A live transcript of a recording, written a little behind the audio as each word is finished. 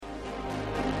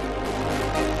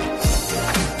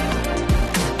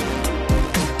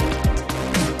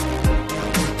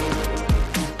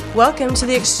Welcome to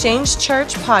the Exchange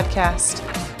Church podcast.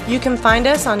 You can find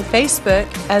us on Facebook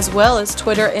as well as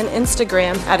Twitter and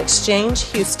Instagram at Exchange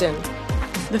Houston.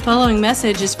 The following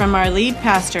message is from our lead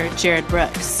pastor, Jarrod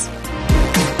Brooks.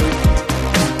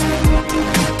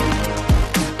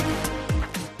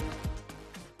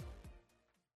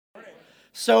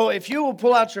 So if you will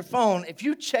pull out your phone, if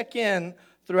you check in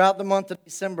throughout the month of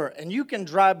December and you can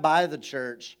drive by the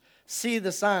church, see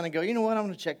the sign and go, you know what, I'm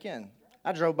going to check in.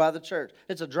 I drove by the church.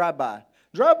 It's a drive-by.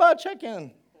 Drive-by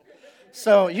check-in.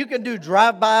 So you can do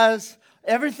drive-bys.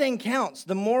 Everything counts.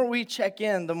 The more we check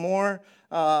in, the more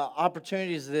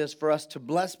opportunities it is for us to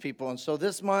bless people. And so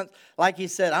this month, like he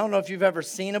said, I don't know if you've ever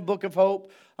seen a book of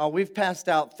hope. We've passed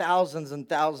out thousands and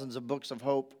thousands of books of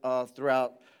hope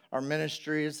throughout our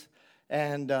ministries.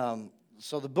 And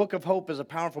so the Book of Hope is a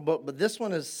powerful book, but this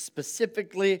one is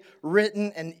specifically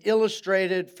written and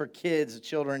illustrated for kids,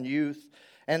 children, youth.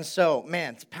 And so,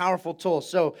 man, it's a powerful tool.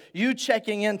 So you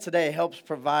checking in today helps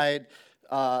provide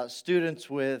students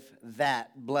with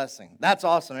that blessing. That's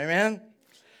awesome, amen?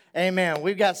 Amen.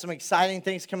 We've got some exciting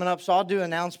things coming up, so I'll do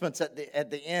announcements at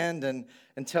the end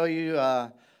and tell you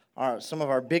some of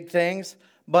our big things.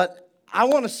 But I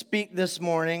want to speak this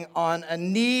morning on a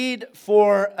need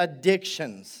for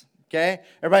addictions, okay?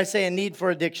 Everybody say a need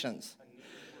for addictions.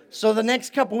 So the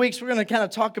next couple weeks, we're going to kind of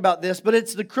talk about this, but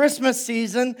it's the Christmas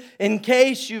season. In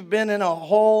case you've been in a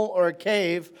hole or a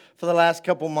cave for the last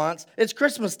couple months, it's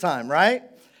Christmas time, right?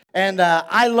 And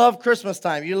I love Christmas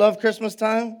time. You love Christmas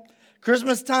time?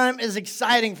 Christmas time is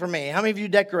exciting for me. How many of you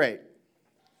decorate?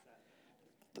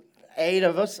 8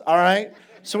 of us, all right?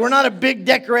 So we're not a big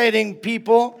decorating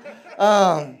people.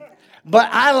 But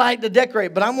I like to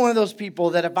decorate. But I'm one of those people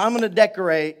that if I'm going to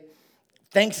decorate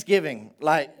Thanksgiving,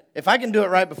 like if I can do it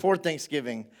right before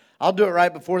Thanksgiving, I'll do it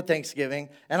right before Thanksgiving.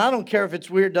 And I don't care if it's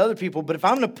weird to other people, but if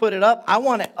I'm going to put it up, I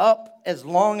want it up as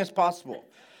long as possible.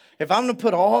 If I'm going to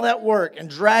put all that work and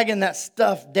dragging that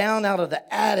stuff down out of the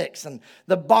attics and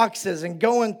the boxes and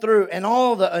going through and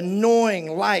all the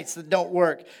annoying lights that don't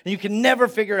work, and you can never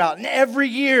figure it out. And every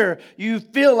year you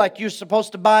feel like you're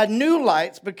supposed to buy new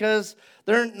lights because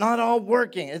they're not all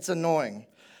working. It's annoying.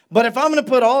 But if I'm going to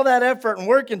put all that effort and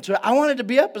work into it, I want it to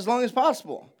be up as long as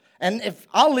possible. And if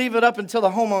I'll leave it up until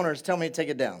the homeowners tell me to take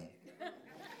it down.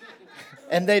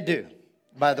 And they do,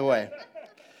 by the way.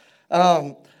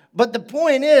 But the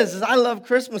point is I love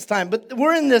Christmas time. But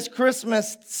we're in this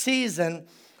Christmas season,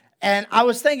 and I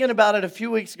was thinking about it a few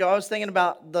weeks ago. I was thinking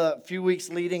about the few weeks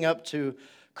leading up to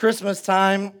Christmas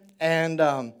time, and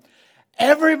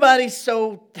everybody's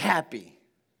so happy.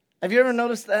 Have you ever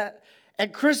noticed that?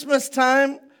 At Christmas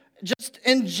time, just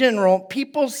in general,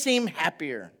 people seem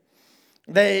happier.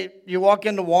 You walk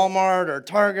into Walmart or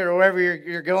Target or wherever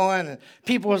you're going, and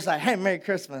people was like, hey, Merry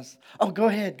Christmas. Oh, go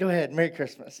ahead, Merry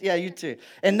Christmas. Yeah, you too.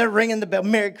 And they're ringing the bell,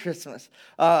 Merry Christmas.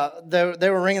 They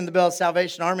were ringing the bell of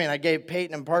Salvation Army, and I gave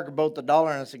Peyton and Parker both $1,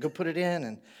 and I said, go put it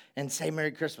in and say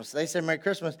Merry Christmas. They said Merry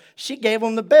Christmas. She gave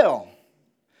them the bell.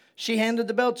 She handed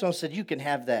the bell to them and said, you can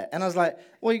have that. And I was like,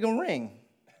 well, you're going to ring.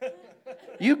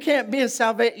 You can't be a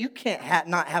salvation. You can't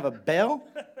not have a bell.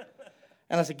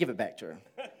 And I said, give it back to her.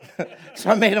 So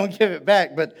I made them give it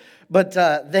back. But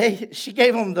she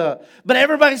gave them but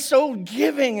everybody's so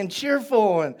giving and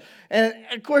cheerful. And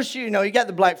of course, you got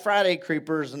the Black Friday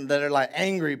creepers and that are like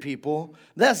angry people.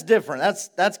 That's different.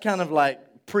 That's kind of like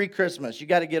pre-Christmas. You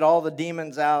got to get all the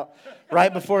demons out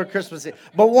right before Christmas.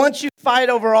 But once you fight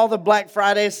over all the Black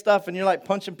Friday stuff and you're like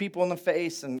punching people in the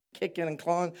face and kicking and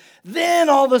clawing, then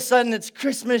all of a sudden it's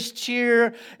Christmas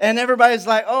cheer and everybody's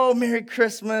like, oh, Merry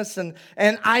Christmas. And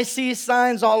I see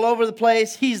signs all over the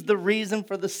place. He's the reason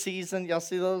for the season. Y'all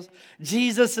see those?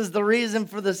 Jesus is the reason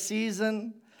for the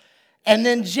season. And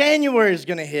then January is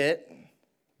going to hit.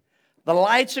 The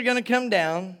lights are going to come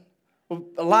down.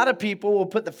 A lot of people will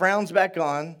put the frowns back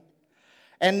on,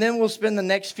 and then we'll spend the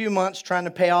next few months trying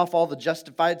to pay off all the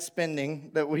justified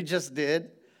spending that we just did,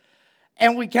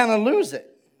 and we kind of lose it.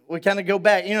 We kind of go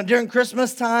back. During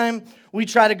Christmas time, we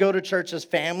try to go to church as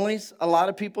families. A lot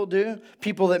of people do.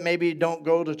 People that maybe don't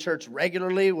go to church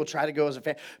regularly will try to go as a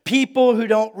family. People who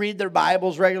don't read their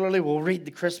Bibles regularly will read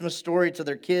the Christmas story to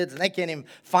their kids, and they can't even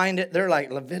find it. They're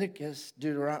like, Leviticus,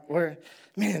 Deuteronomy,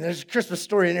 man, there's a Christmas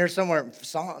story in here somewhere.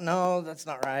 No, that's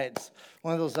not right. It's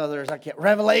one of those others.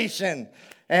 Revelation.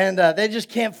 And they just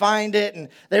can't find it. And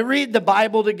they read the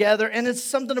Bible together. And it's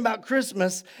something about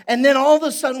Christmas. And then all of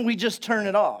a sudden, we just turn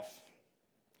it off.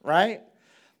 Right?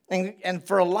 And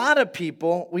for a lot of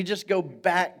people, we just go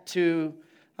back to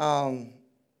the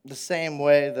same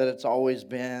way that it's always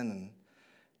been.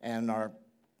 And our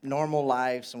normal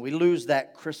lives. And we lose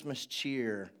that Christmas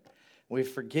cheer. we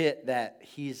forget that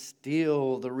He's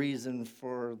still the reason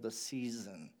for the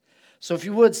season. So if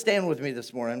you would, stand with me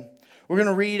this morning. We're going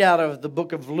to read out of the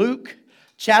book of Luke,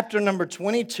 chapter number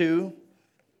 22.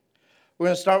 We're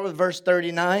going to start with verse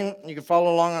 39. You can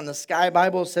follow along on the Sky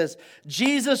Bible. It says,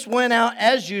 Jesus went out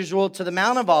as usual to the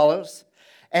Mount of Olives,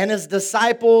 and His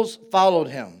disciples followed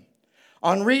Him.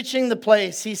 On reaching the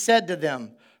place, He said to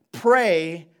them,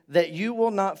 pray that you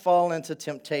will not fall into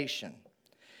temptation.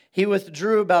 He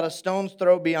withdrew about a stone's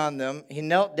throw beyond them. He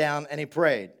knelt down and He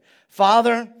prayed,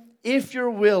 Father, if you're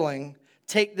willing,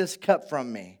 take this cup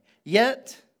from me.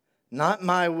 Yet, not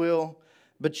my will,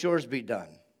 but yours be done.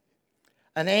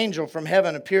 An angel from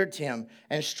heaven appeared to him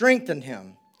and strengthened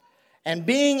him. And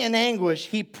being in anguish,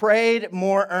 he prayed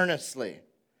more earnestly.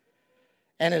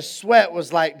 And his sweat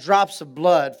was like drops of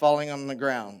blood falling on the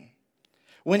ground.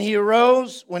 When he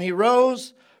rose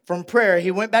from prayer,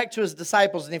 he went back to his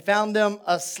disciples and he found them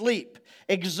asleep,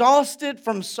 exhausted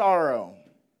from sorrow.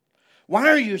 Why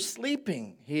are you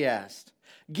sleeping? He asked.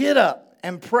 Get up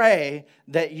and pray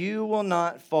that you will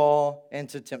not fall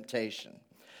into temptation.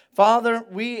 Father,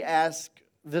 we ask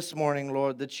this morning,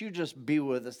 Lord, that you just be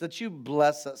with us, that you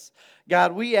bless us.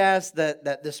 God, we ask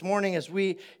that this morning as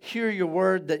we hear your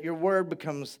word, that your word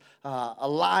becomes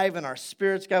alive in our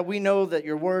spirits. God, we know that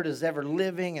your word is ever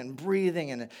living and breathing,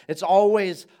 and it's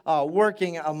always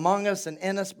working among us and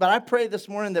in us. But I pray this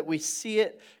morning that we see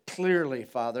it clearly,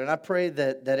 Father, and I pray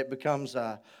that it becomes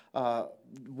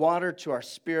water to our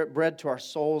spirit, bread to our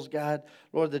souls, God.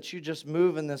 Lord, that you just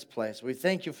move in this place. We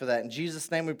thank you for that. In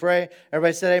Jesus' name we pray.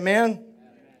 Everybody said amen?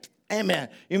 Amen.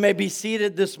 You may be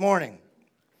seated this morning.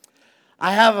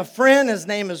 I have a friend, his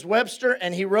name is Webster,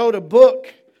 and he wrote a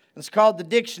book. It's called The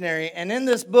Dictionary. And in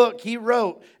this book, he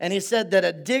wrote, and he said that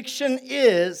addiction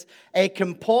is a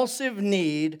compulsive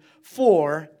need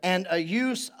for and a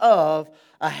use of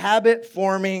a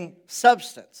habit-forming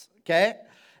substance. Okay?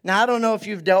 Now, I don't know if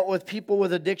you've dealt with people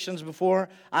with addictions before.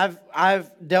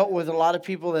 I've dealt with a lot of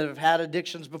people that have had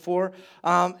addictions before.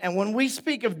 And when we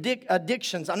speak of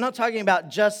addictions, I'm not talking about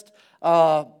just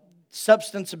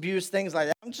substance abuse, things like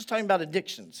that. I'm just talking about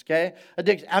addictions, okay?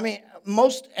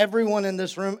 Most everyone in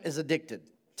this room is addicted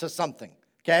to something,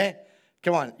 okay?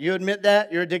 Come on, you admit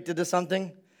that? You're addicted to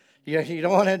something? You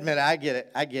don't want to admit it.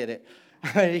 I get it.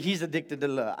 He's addicted to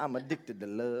love. I'm addicted to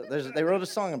love. They wrote a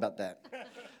song about that.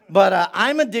 But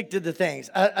I'm addicted to things.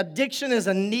 Addiction is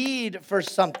a need for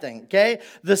something, okay?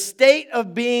 The state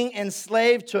of being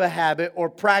enslaved to a habit or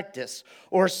practice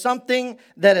or something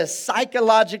that is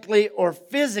psychologically or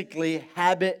physically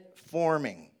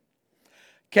habit-forming.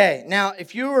 Okay, now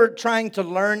if you were trying to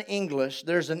learn English,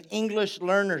 there's an English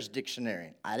Learner's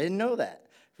Dictionary. I didn't know that.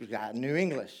 You got New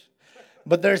English.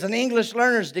 But there's an English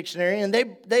Learner's Dictionary, and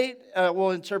they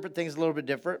will interpret things a little bit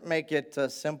different, make it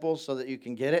simple so that you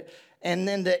can get it. And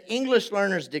then the English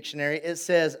Learner's Dictionary, it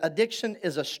says, addiction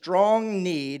is a strong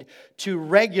need to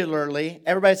regularly,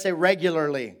 everybody say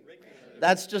regularly.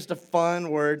 That's just a fun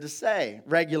word to say,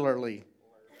 regularly.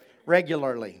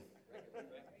 Regularly.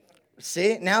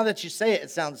 See, now that you say it, it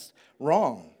sounds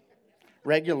wrong.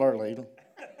 Regularly.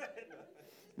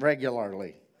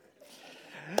 Regularly.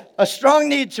 A strong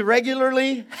need to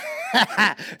regularly,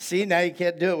 see, now you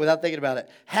can't do it without thinking about it,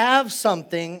 have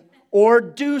something or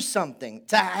do something.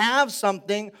 To have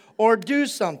something or do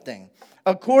something.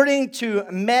 According to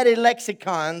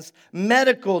Medilexicon's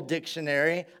medical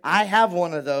dictionary, I have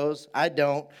one of those, I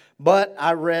don't, but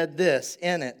I read this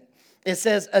in it. It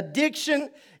says, addiction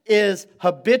is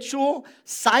habitual,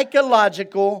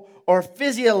 psychological, or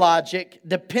physiologic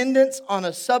dependence on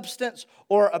a substance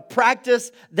or a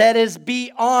practice that is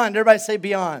beyond, everybody say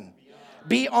beyond.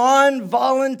 Beyond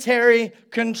voluntary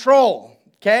control,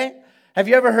 okay? Have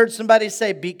you ever heard somebody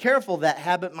say, be careful, that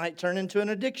habit might turn into an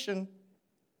addiction?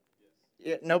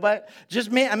 Yeah, nobody?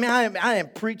 Just me? I am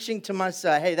preaching to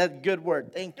myself. Hey, that's a good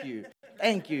word. Thank you.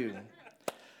 Thank you.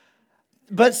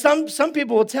 But some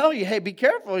people will tell you, hey, be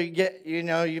careful.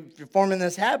 You're forming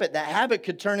this habit. That habit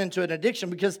could turn into an addiction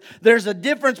because there's a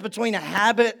difference between a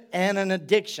habit and an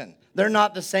addiction. They're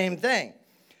not the same thing.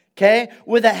 Okay?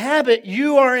 With a habit,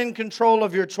 you are in control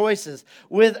of your choices.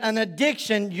 With an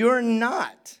addiction, you're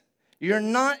not. You're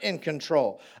not in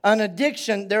control. An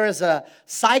addiction, there is a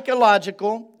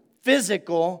psychological,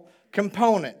 physical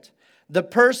component. The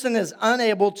person is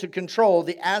unable to control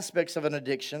the aspects of an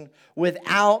addiction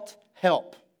without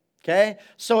help. Okay?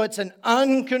 So it's an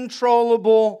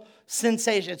uncontrollable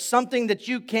sensation. It's something that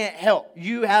you can't help.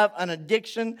 You have an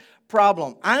addiction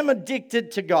problem. I'm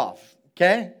addicted to golf.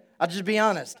 Okay? I'll just be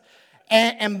honest.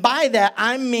 And by that,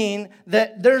 I mean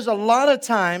that there's a lot of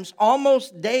times,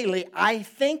 almost daily, I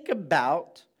think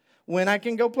about when I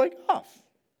can go play golf.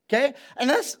 okay? And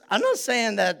I'm not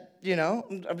saying that,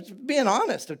 I'm just being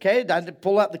honest, okay? I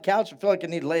pull out the couch and feel like I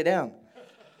need to lay down.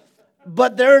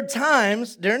 But there are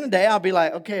times during the day I'll be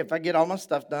like, okay, if I get all my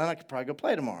stuff done, I could probably go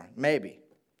play tomorrow, maybe.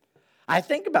 I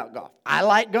think about golf. I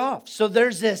like golf. So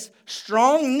there's this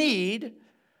strong need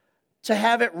to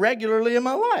have it regularly in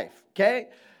my life, okay?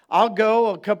 I'll go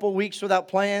a couple weeks without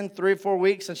playing, 3 or 4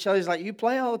 weeks, and Shelly's like, you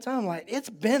play all the time? I'm like, it's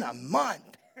been a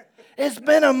month. It's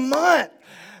been a month.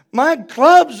 My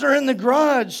clubs are in the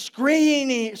garage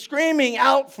screaming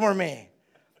out for me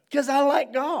because I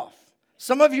like golf.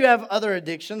 Some of you have other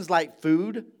addictions like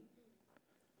food.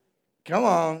 Come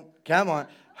on.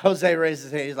 Jose raised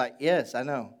his hand. He's like, yes, I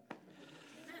know.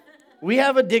 We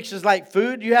have addictions like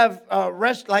food. You have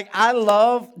I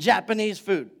love Japanese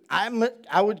food.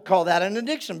 I would call that an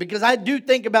addiction because I do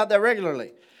think about that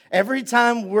regularly. Every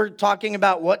time we're talking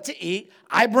about what to eat,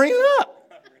 I bring it up.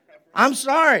 I'm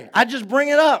sorry. I just bring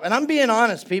it up. And I'm being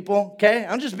honest, people, okay?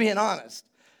 I'm just being honest.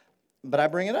 But I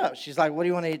bring it up. She's like, what do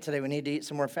you want to eat today? We need to eat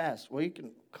somewhere fast. Well, you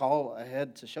can call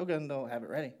ahead to Shogun. They'll have it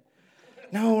ready.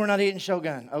 No, we're not eating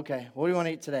Shogun. Okay, what do you want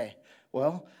to eat today?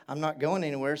 Well, I'm not going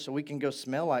anywhere, so we can go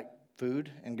smell like food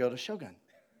and go to Shogun.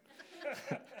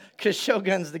 Because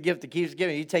Shogun's the gift that keeps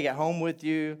giving. You take it home with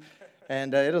you,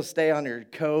 and it'll stay on your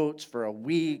coats for a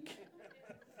week.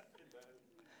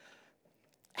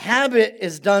 Habit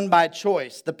is done by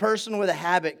choice. The person with a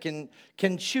habit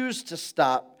can choose to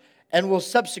stop and will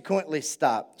subsequently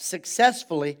stop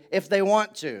successfully if they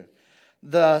want to.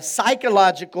 The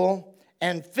psychological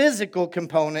and physical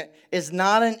component is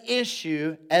not an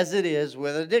issue as it is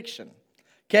with addiction.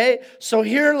 Okay? So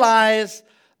here lies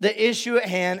the issue at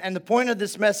hand and the point of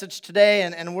this message today,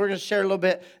 and we're going to share a little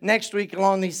bit next week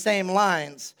along these same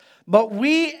lines. But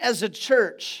we as a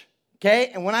church,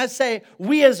 okay, and when I say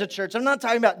we as a church, I'm not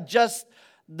talking about just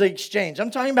the Exchange.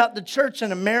 I'm talking about the church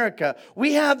in America.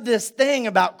 We have this thing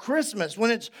about Christmas.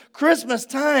 When it's Christmas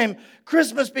time,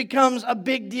 Christmas becomes a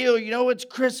big deal. It's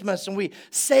Christmas, and we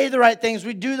say the right things.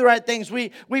 We do the right things.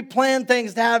 We plan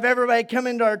things to have everybody come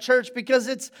into our church because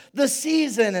it's the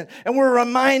season, and we're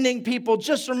reminding people,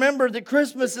 just remember that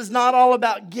Christmas is not all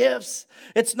about gifts.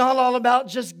 It's not all about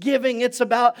just giving. It's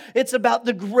about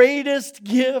the greatest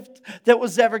gift that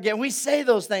was ever given. We say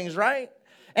those things, right?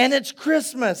 And it's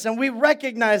Christmas, and we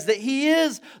recognize that He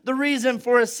is the reason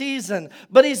for a season.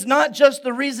 But He's not just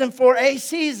the reason for a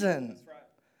season.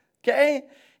 Okay?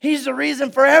 He's the reason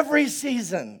for every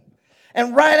season.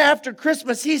 And right after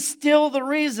Christmas, He's still the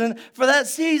reason for that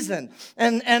season.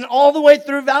 And all the way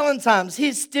through Valentine's,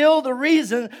 He's still the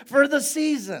reason for the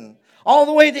season. All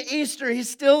the way to Easter, He's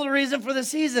still the reason for the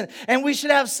season. And we should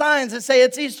have signs that say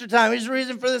it's Easter time. He's the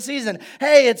reason for the season.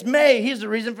 Hey, it's May. He's the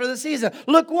reason for the season.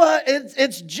 Look what?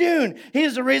 It's June.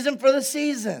 He's the reason for the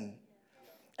season.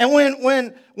 And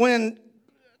when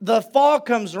the fall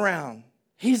comes around,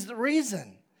 He's the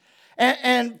reason.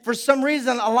 And for some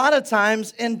reason, a lot of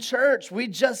times in church, we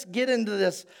just get into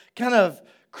this kind of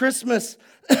Christmas,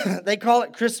 they call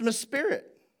it Christmas spirit.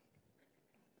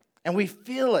 And we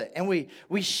feel it, and we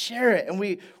share it, and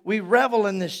we revel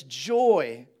in this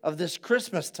joy of this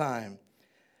Christmas time.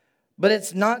 But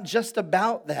it's not just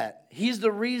about that. He's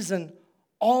the reason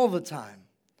all the time.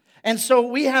 And so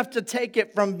we have to take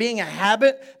it from being a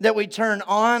habit that we turn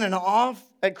on and off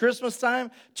at Christmas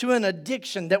time to an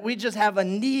addiction that we just have a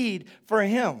need for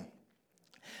Him.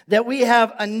 That we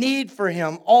have a need for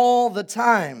Him all the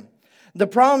time. The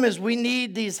problem is we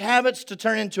need these habits to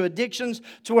turn into addictions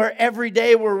to where every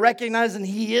day we're recognizing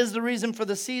He is the reason for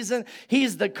the season.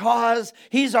 He's the cause.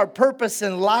 He's our purpose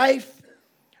in life.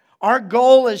 Our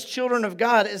goal as children of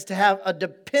God is to have a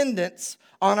dependence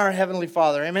on our Heavenly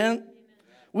Father. Amen?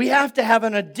 We have to have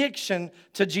an addiction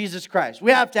to Jesus Christ.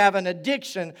 We have to have an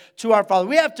addiction to our Father.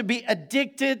 We have to be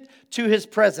addicted to His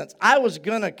presence. I was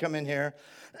going to come in here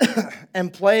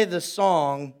and play the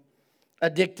song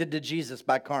Addicted to Jesus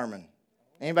by Carmen.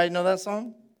 Anybody know that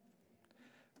song?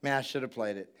 Man, I should have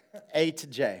played it. A to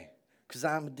J. Because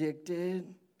I'm addicted.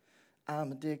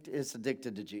 It's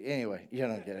addicted to G. Anyway, you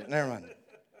don't get it. Never mind.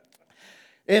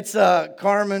 It's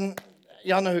Carmen.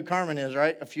 Y'all know who Carmen is,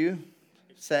 right? A few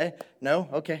say? No?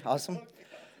 Okay, awesome.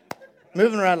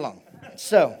 Moving right along.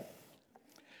 So,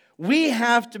 we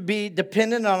have to be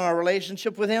dependent on our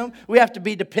relationship with Him. We have to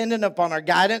be dependent upon our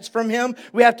guidance from Him.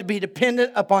 We have to be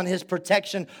dependent upon His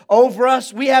protection over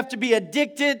us. We have to be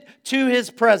addicted to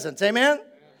His presence. Amen?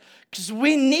 Because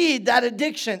we need that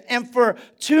addiction. And for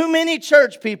too many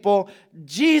church people,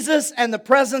 Jesus and the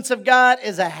presence of God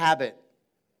is a habit.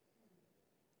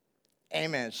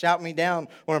 Amen. Shout me down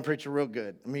when I'm preaching real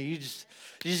good. I mean, you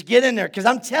just get in there. Because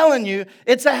I'm telling you,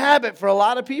 it's a habit for a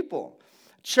lot of people.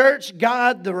 Church,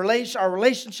 God, our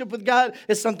relationship with God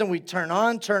is something we turn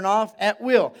on, turn off at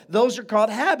will. Those are called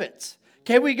habits.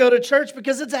 Okay, we go to church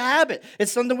because it's a habit.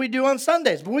 It's something we do on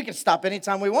Sundays, but we can stop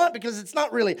anytime we want because it's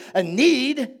not really a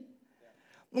need.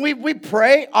 We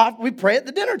pray at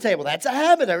the dinner table. That's a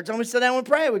habit. Every time we sit down and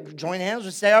pray, we join hands,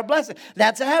 we say our blessing.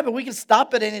 That's a habit. We can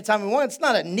stop it anytime we want. It's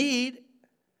not a need.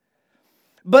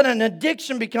 But an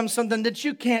addiction becomes something that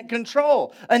you can't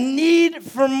control. A need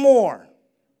for more.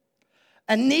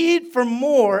 A need for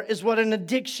more is what an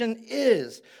addiction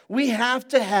is. We have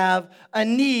to have a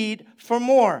need for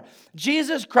more.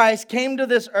 Jesus Christ came to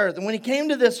this earth, and when he came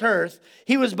to this earth,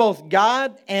 he was both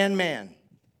God and man.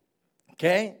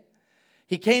 Okay?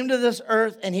 He came to this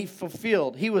earth and he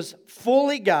fulfilled. He was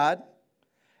fully God,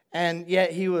 and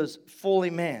yet he was fully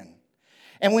man.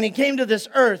 And when he came to this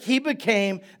earth, he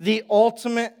became the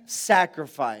ultimate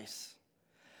sacrifice.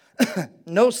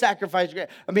 No sacrifice.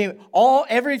 I mean,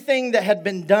 everything that had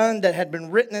been done, that had been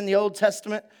written in the Old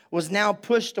Testament, was now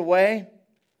pushed away.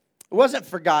 It wasn't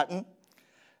forgotten.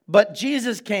 But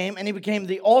Jesus came and he became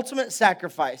the ultimate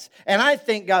sacrifice. And I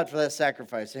thank God for that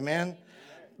sacrifice. Amen.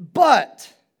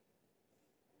 But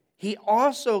he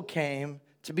also came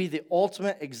to be the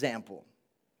ultimate example.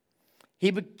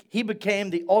 He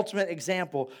became the ultimate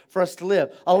example for us to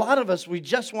live. A lot of us, we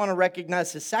just want to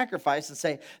recognize his sacrifice and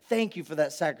say, thank you for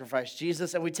that sacrifice,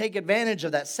 Jesus. And we take advantage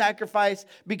of that sacrifice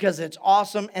because it's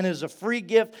awesome and is a free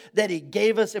gift that he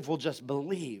gave us if we'll just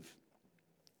believe.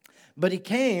 But he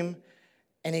came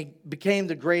and he became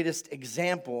the greatest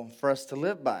example for us to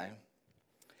live by.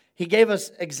 He gave us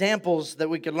examples that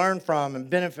we could learn from and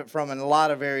benefit from in a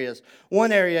lot of areas.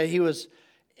 One area, he was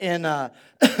in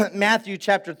Matthew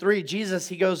chapter 3, Jesus,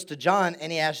 he goes to John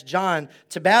and he asks John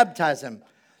to baptize him.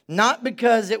 Not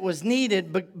because it was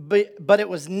needed, but it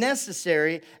was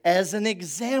necessary as an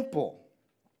example.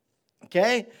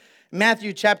 Okay?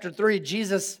 Matthew chapter 3,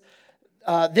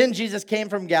 then Jesus came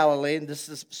from Galilee, and this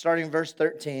is starting in verse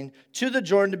 13, to the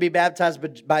Jordan to be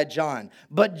baptized by John.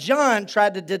 But John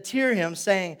tried to deter him,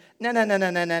 saying, no.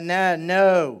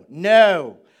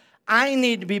 I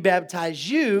need to be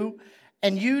baptized,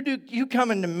 and you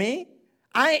coming to me?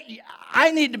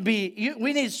 I need to be,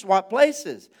 we need to swap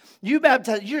places. You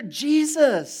baptize, you're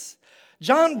Jesus.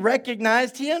 John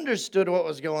recognized, he understood what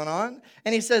was going on.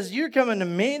 And he says, you're coming to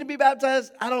me to be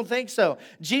baptized? I don't think so.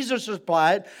 Jesus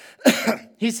replied,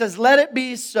 he says, let it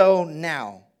be so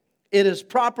now. It is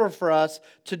proper for us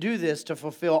to do this to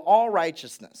fulfill all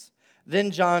righteousness.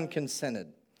 Then John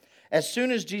consented. As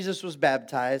soon as Jesus was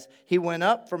baptized, he went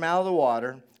up from out of the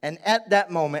water. And at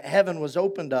that moment, heaven was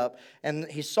opened up, and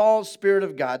he saw the Spirit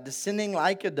of God descending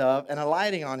like a dove and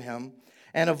alighting on him.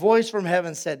 And a voice from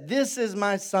heaven said, this is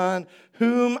my Son,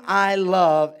 whom I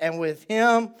love, and with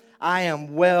him I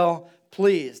am well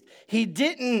pleased. He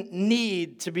didn't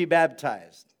need to be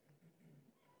baptized.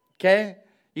 Okay?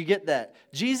 You get that?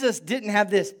 Jesus didn't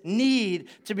have this need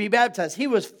to be baptized. He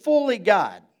was fully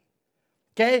God.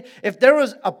 Okay? If there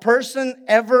was a person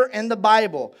ever in the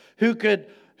Bible who could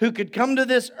come to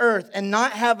this earth and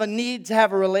not have a need to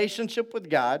have a relationship with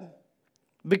God,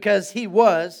 because it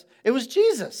was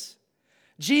Jesus.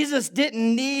 Jesus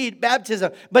didn't need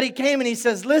baptism, but he came and he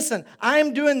says, listen,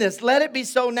 I'm doing this. Let it be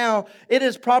so now. It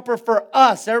is proper for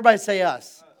us. Everybody say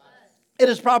us. It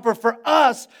is proper for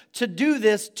us to do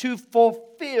this to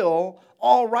fulfill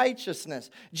all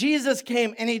righteousness. Jesus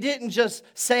came and he didn't just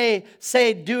say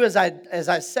do as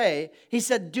I say. He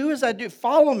said, do as I do.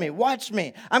 Follow me. Watch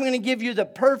me. I'm going to give you the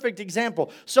perfect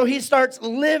example. So he starts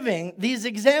living these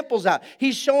examples out.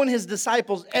 He's showing his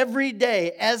disciples every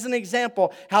day as an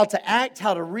example how to act,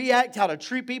 how to react, how to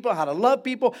treat people, how to love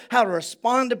people, how to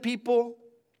respond to people,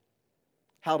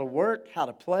 how to work, how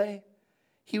to play.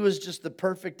 He was just the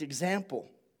perfect example.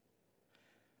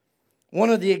 One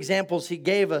of the examples he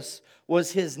gave us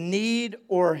was his need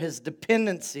or his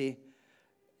dependency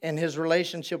in his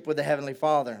relationship with the Heavenly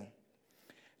Father.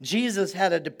 Jesus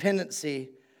had a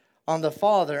dependency on the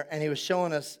Father, and he was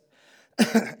showing us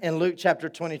in Luke chapter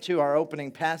 22, our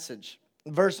opening passage.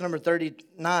 Verse number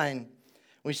 39,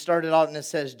 we started out and it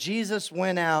says, Jesus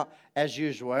went out as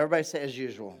usual. Everybody say as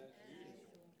usual.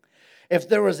 If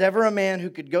there was ever a man who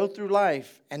could go through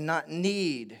life and not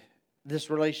need this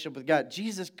relationship with God,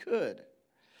 Jesus could.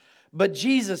 But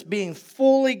Jesus, being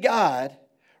fully God,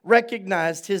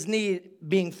 recognized his need,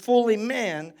 being fully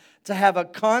man, to have a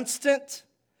constant,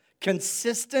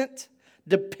 consistent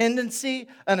dependency,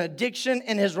 an addiction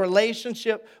in his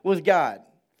relationship with God,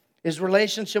 his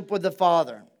relationship with the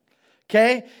Father.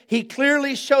 Okay? He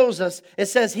clearly shows us, it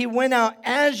says he went out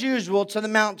as usual to the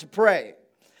mount to pray.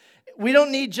 We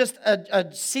don't need just a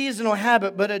seasonal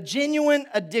habit, but a genuine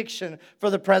addiction for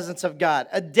the presence of God.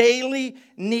 A daily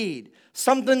need.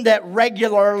 Something that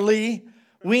regularly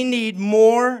we need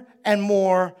more and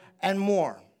more and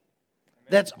more.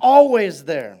 That's always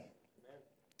there.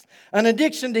 An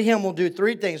addiction to Him will do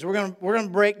three things. We're going to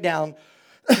break down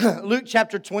Luke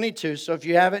chapter 22. So if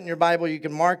you have it in your Bible, you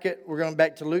can mark it. We're going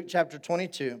back to Luke chapter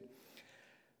 22.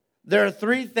 There are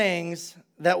three things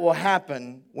that will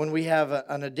happen when we have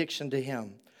an addiction to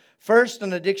Him. First,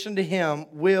 an addiction to Him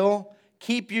will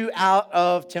keep you out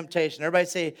of temptation. Everybody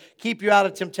say, keep you out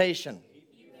of temptation.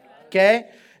 Okay?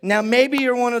 Now, maybe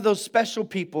you're one of those special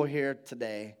people here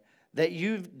today that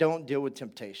you don't deal with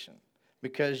temptation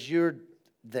because you're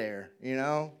there, you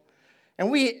know?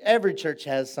 And every church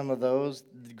has some of those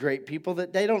great people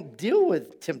that they don't deal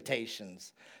with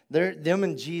temptations. Them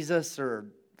and Jesus are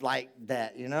like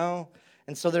that, you know?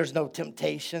 And so there's no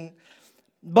temptation.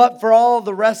 But for all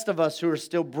the rest of us who are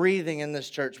still breathing in this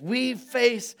church, we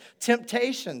face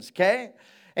temptations, okay?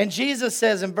 And Jesus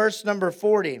says in verse number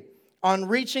 40, on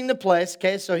reaching the place,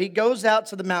 okay, so He goes out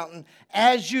to the mountain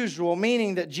as usual,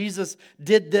 meaning that Jesus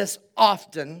did this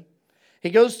often. He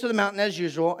goes to the mountain as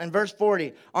usual. In verse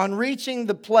 40, on reaching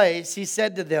the place, He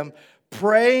said to them,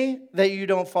 pray that you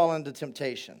don't fall into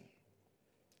temptation.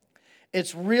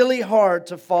 It's really hard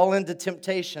to fall into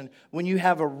temptation when you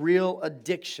have a real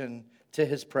addiction to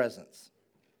His presence.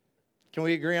 Can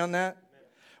we agree on that?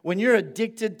 When you're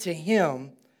addicted to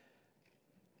Him,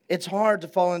 it's hard to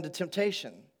fall into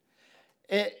temptation.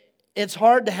 It's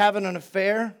hard to have an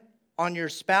affair on your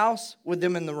spouse with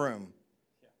them in the room.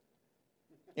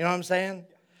 You know what I'm saying?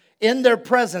 In their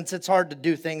presence, it's hard to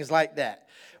do things like that.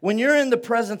 When you're in the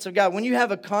presence of God, when you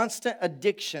have a constant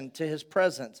addiction to His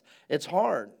presence, it's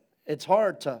hard. It's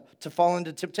hard to fall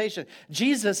into temptation.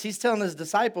 Jesus, He's telling His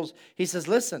disciples, He says,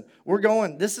 listen,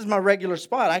 this is my regular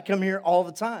spot. I come here all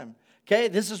the time. Okay,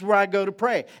 this is where I go to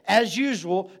pray. As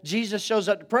usual, Jesus shows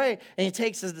up to pray, and He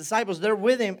takes His disciples. They're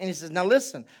with Him, and He says, now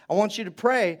listen, I want you to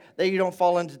pray that you don't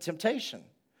fall into temptation.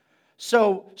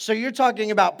 So you're talking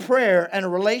about prayer and a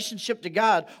relationship to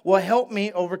God will help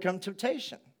me overcome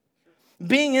temptation.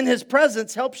 Being in His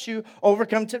presence helps you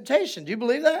overcome temptation. Do you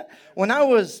believe that? When I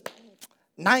was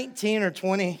 19 or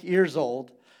 20 years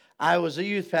old, I was a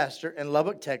youth pastor in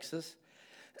Lubbock, Texas,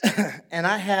 and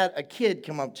I had a kid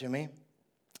come up to me.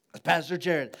 Pastor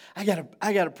Jarrod, I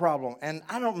got a problem. And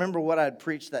I don't remember what I had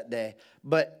preached that day,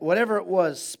 but whatever it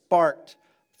was sparked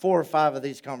 4 or 5 of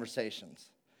these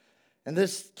conversations. And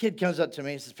this kid comes up to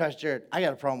me and says, Pastor Jarrod, I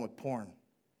got a problem with porn.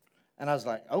 And I was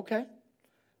like, okay.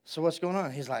 So what's going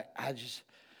on? He's like,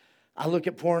 I look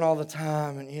at porn all the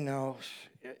time and, you know,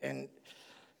 and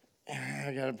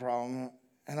I got a problem.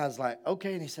 And I was like,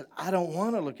 okay. And he said, I don't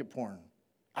want to look at porn.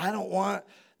 I don't want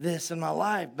this in my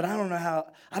life, but I don't know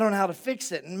how to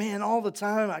fix it. And man, all the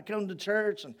time I come to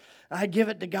church and I give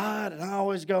it to God, and I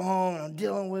always go home and I'm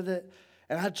dealing with it.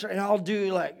 And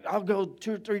I'll go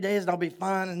 2 or 3 days and I'll be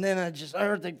fine, and then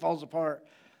everything falls apart.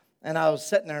 And I was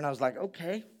sitting there and I was like,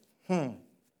 okay, So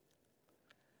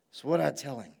what did I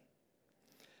tell him?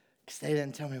 Because they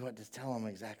didn't tell me what to tell him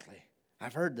exactly.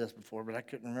 I've heard this before, but I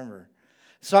couldn't remember.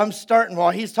 So I'm starting,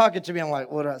 while he's talking to me, I'm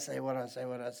like, what do I say?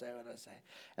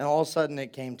 And all of a sudden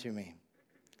it came to me.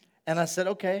 And I said,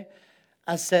 okay.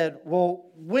 I said, well,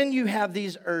 when you have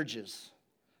these urges,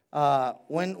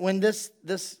 when this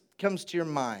comes to your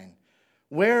mind,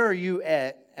 where are you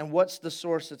at and what's the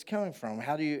source it's coming from?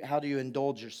 How do you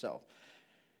indulge yourself?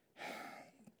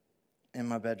 In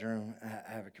my bedroom,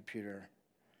 I have a computer.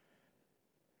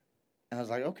 And I was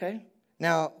like, okay.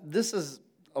 Now, this is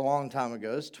a long time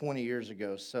ago. It's 20 years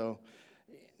ago. So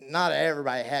not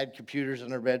everybody had computers in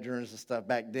their bedrooms and stuff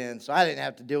back then. So I didn't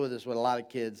have to deal with this with a lot of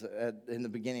kids in the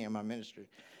beginning of my ministry.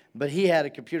 But he had a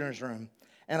computer in his room.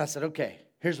 And I said, okay,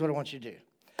 here's what I want you to do.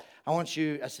 I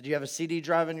said, do you have a CD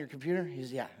drive in your computer? He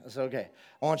said, yeah. I said, okay.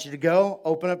 I want you to go,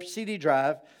 open up your CD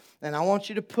drive, and I want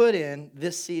you to put in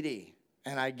this CD.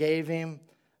 And I gave him,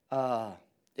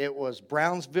 it was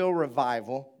Brownsville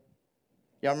Revival.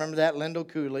 Y'all remember that? Lyndall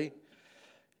Cooley.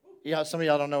 Yeah, some of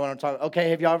y'all don't know what I'm talking about.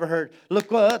 Okay, have y'all ever heard, look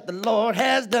what the Lord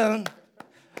has done.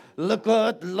 Look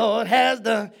what the Lord has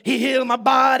done. He healed my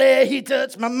body. He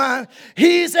touched my mind.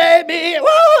 He saved me. Woo!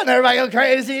 And everybody goes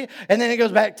crazy. And then it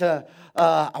goes back to,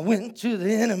 I went to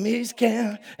the enemy's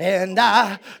camp and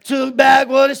I took back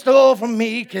what he stole from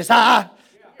me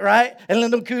right? And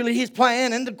Lyndall Cooley, he's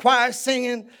playing and the choir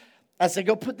singing. I said,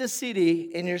 go put this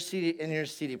CD in your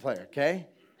CD player, okay?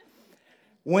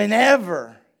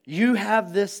 Whenever you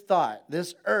have this thought,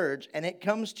 this urge, and it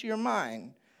comes to your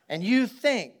mind, and you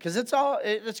think, because it's going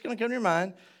to come to your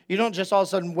mind. You don't just all of a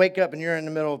sudden wake up and you're in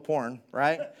the middle of porn,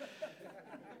 right?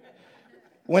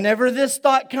 Whenever this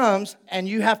thought comes and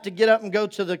you have to get up and go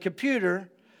to the computer,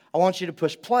 I want you to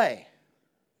push play.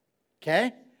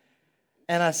 Okay?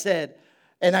 And I said,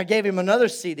 and I gave him another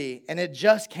CD, and it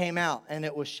just came out, and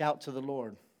it was Shout to the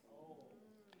Lord.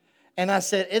 And I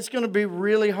said, it's going to be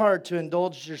really hard to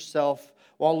indulge yourself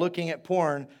while looking at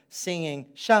porn, singing,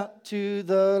 Shout to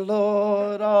the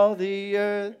Lord, all the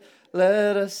earth,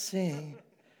 let us sing.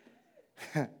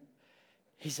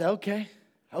 He said,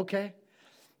 okay.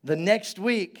 The next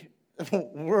week,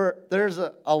 there's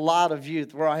a lot of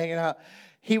youth. We're all hanging out.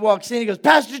 He walks in, he goes,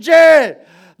 Pastor Jarrod,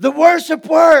 the worship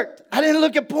worked. I didn't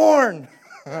look at porn.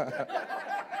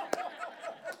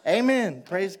 Amen.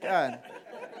 Praise God.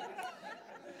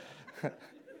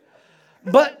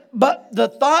 But the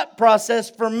thought process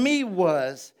for me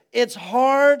was, it's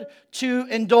hard to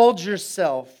indulge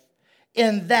yourself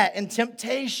in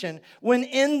temptation, when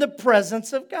in the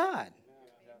presence of God.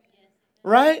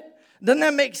 Right? Doesn't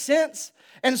that make sense?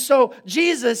 And so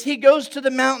Jesus, he goes to the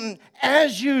mountain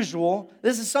as usual.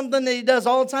 This is something that he does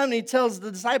all the time. And he tells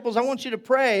the disciples, I want you to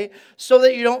pray so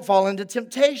that you don't fall into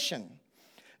temptation.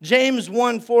 James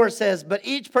 1:4 says, but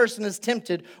each person is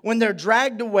tempted when they're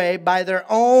dragged away by their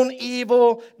own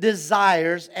evil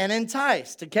desires and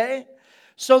enticed. Okay?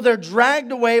 So they're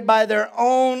dragged away by their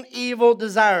own evil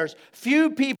desires.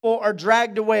 Few people are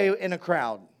dragged away in a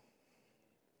crowd.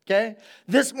 Okay?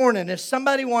 This morning, if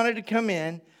somebody wanted to come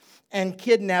in and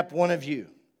kidnap one of you,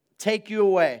 take you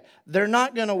away, they're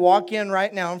not going to walk in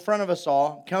right now in front of us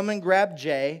all, come and grab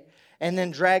Jay, and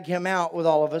then drag him out with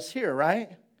all of us here,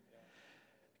 right?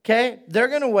 Okay? They're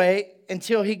going to wait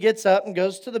until he gets up and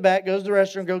goes to the back, goes to the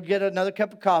restroom, go get another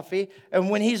cup of coffee, and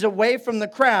when he's away from the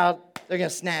crowd, they're going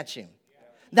to snatch him.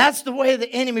 That's the way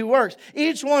the enemy works.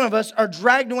 Each one of us are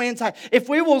dragged away inside. If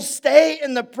we will stay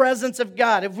in the presence of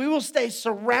God, if we will stay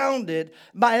surrounded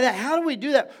by that, how do we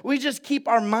do that? We just keep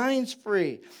our minds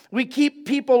free. We keep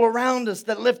people around us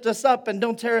that lift us up and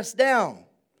don't tear us down.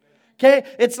 Okay?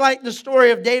 It's like the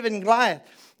story of David and Goliath.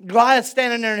 Goliath's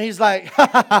standing there and he's like,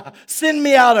 send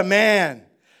me out a man.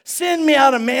 Send me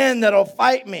out a man that'll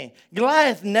fight me.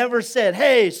 Goliath never said,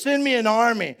 hey, send me an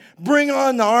army. Bring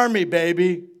on the army,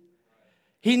 baby.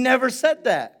 He never said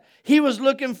that. He was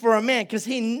looking for a man because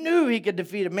he knew he could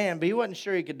defeat a man, but he wasn't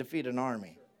sure he could defeat an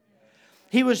army.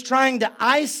 He was trying to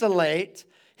isolate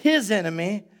his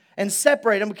enemy and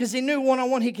separate them because he knew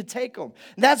one-on-one he could take them.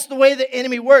 That's the way the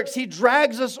enemy works. He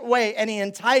drags us away and he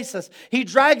entices us. He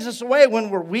drags us away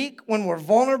when we're weak, when we're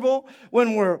vulnerable,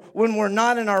 when we're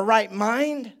not in our right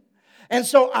mind. And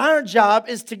so our job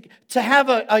is to have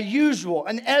an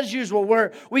as usual,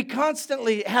 where we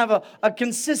constantly have a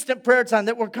consistent prayer time,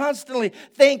 that we're constantly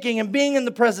thinking and being in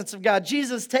the presence of God.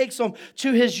 Jesus takes them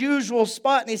to his usual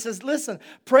spot and he says, listen,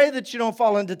 pray that you don't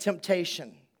fall into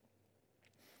temptation.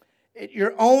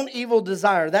 Your own evil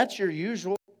desire, that's your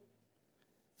usual.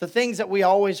 The things that we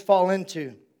always fall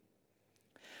into.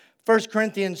 1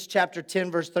 Corinthians chapter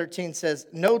 10, verse 13 says,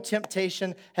 no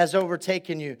temptation has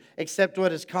overtaken you except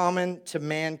what is common to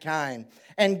mankind.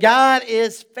 And God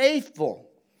is faithful.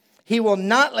 He will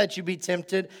not let you be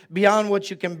tempted beyond what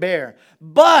you can bear.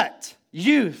 But,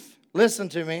 youth, listen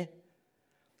to me.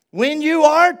 When you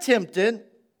are tempted,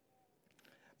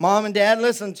 mom and dad,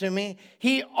 listen to me.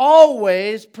 He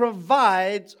always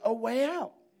provides a way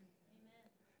out.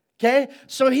 Okay?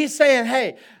 So he's saying,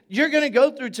 hey, you're going to go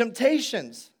through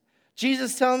temptations.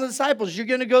 Jesus telling the disciples, you're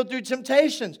going to go through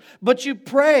temptations, but you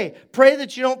pray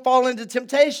that you don't fall into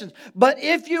temptations. But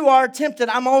if you are tempted,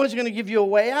 I'm always going to give you a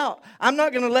way out. I'm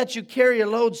not going to let you carry a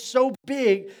load so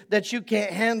big that you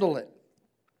can't handle it.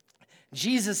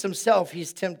 Jesus himself,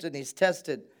 he's tempted and he's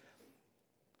tested.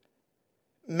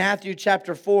 Matthew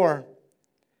chapter 4,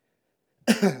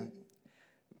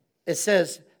 it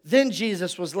says, then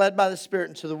Jesus was led by the Spirit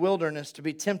into the wilderness to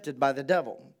be tempted by the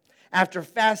devil. After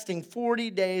fasting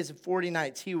 40 days and 40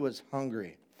 nights, he was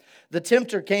hungry. The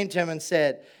tempter came to him and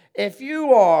said, if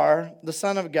you are the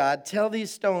Son of God, tell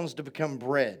these stones to become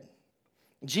bread.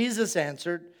 Jesus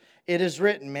answered, it is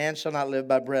written, man shall not live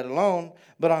by bread alone,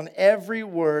 but on every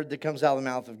word that comes out of the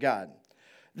mouth of God.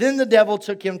 Then the devil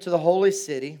took him to the holy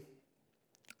city,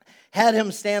 had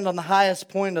him stand on the highest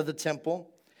point of the temple.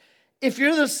 If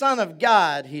you're the Son of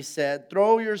God, he said,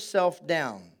 throw yourself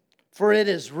down, for it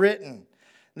is written.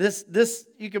 This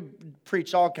you could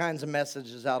preach all kinds of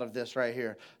messages out of this right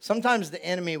here. Sometimes the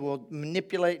enemy will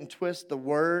manipulate and twist the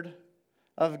word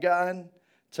of God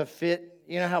to fit.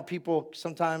 You know how people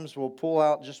sometimes will pull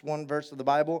out just one verse of the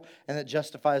Bible and it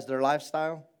justifies their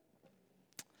lifestyle?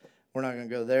 We're not going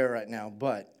to go there right now,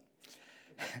 but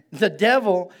the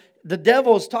devil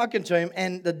is talking to him,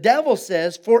 and the devil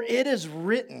says, for it is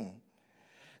written.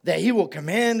 that he will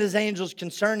command his angels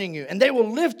concerning you, and they will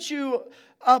lift you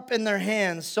up in their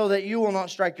hands so that you will not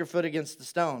strike your foot against the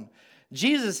stone.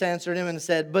 Jesus answered him and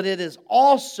said, but it is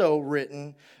also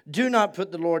written, do not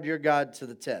put the Lord your God to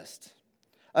the test.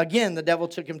 Again, the devil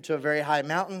took him to a very high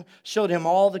mountain, showed him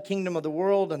all the kingdom of the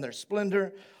world and their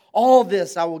splendor. All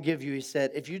this I will give you, he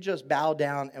said, if you just bow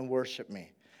down and worship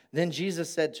me. Then Jesus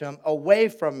said to him, away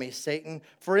from me, Satan,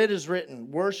 for it is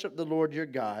written, worship the Lord your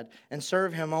God and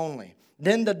serve him only.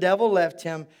 Then the devil left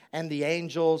him, and the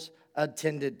angels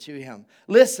attended to him.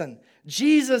 Listen,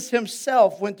 Jesus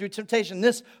himself went through temptation.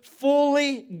 This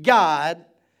fully God,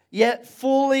 yet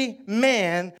fully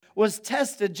man, was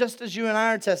tested just as you and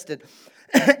I are tested.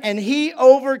 And he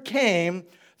overcame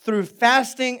through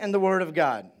fasting and the word of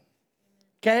God.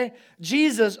 Okay?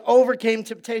 Jesus overcame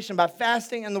temptation by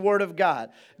fasting and the word of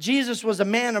God. Jesus was a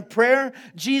man of prayer.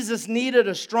 Jesus needed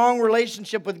a strong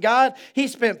relationship with God. He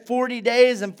spent 40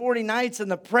 days and 40 nights in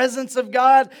the presence of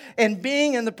God. And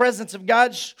being in the presence of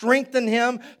God strengthened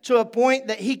him to a point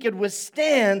that he could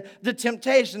withstand the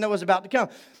temptation that was about to come.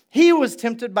 He was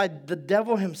tempted by the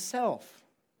devil himself.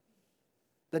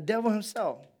 The devil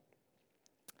himself.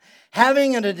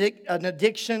 Having an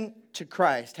addiction to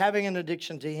Christ, having an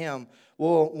addiction to him,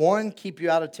 will, one, keep you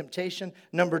out of temptation.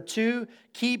 Number two,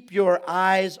 keep your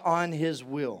eyes on his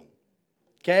will.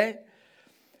 Okay?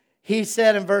 He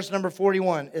said in verse number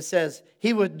 41, it says,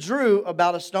 he withdrew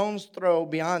about a stone's throw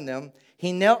beyond them.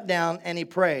 He knelt down and he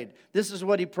prayed. This is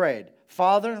what he prayed.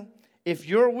 Father, if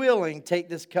you're willing, take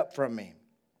this cup from me.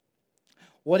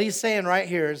 What he's saying right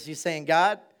here is he's saying,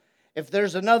 God, if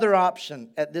there's another option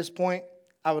at this point,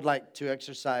 I would like to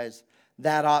exercise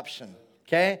that option.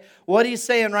 Okay? What he's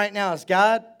saying right now is,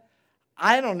 God,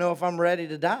 I don't know if I'm ready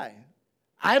to die.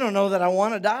 I don't know that I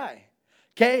want to die.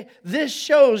 Okay? This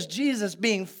shows Jesus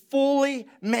being fully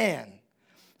man,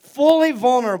 fully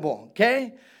vulnerable.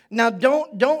 Okay? Now,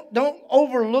 don't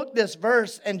overlook this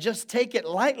verse and just take it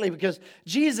lightly, because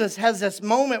Jesus has this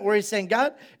moment where he's saying,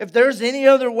 God, if there's any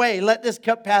other way, let this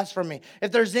cup pass from me.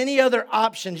 If there's any other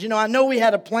options, I know we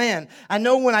had a plan. I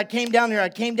know when I came down here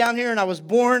and I was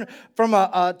born from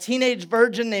a teenage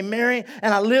virgin named Mary,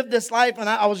 and I lived this life, and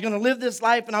I was going to live this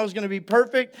life, and I was going to be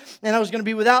perfect, and I was going to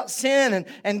be without sin,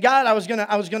 and God, I was going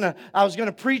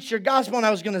to preach your gospel, and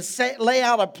I was going to lay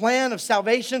out a plan of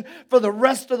salvation for the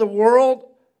rest of the world,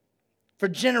 for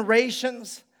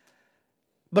generations.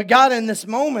 But God, in this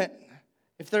moment,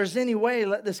 if there's any way,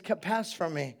 let this cup pass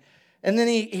from me. And then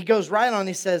he goes right on.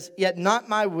 He says, yet not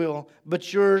my will,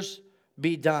 but yours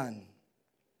be done.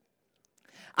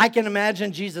 I can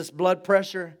imagine Jesus' blood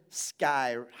pressure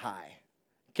sky high.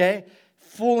 Okay?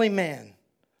 Fully man,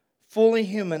 fully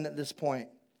human at this point.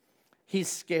 He's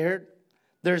scared.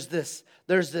 There's this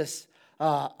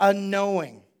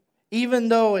unknowing. Even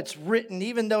though it's written,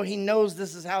 even though he knows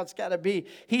this is how it's got to be,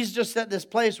 he's just at this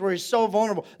place where he's so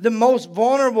vulnerable. The most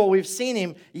vulnerable we've seen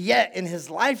him yet in his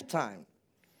lifetime.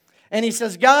 And he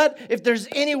says, God, if there's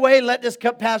any way, let this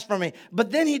cup pass from me.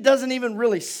 But then he doesn't even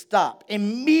really stop.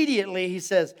 Immediately he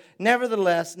says,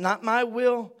 nevertheless, not my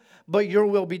will, but your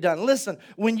will be done. Listen,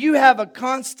 when you have a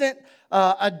constant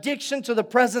addiction to the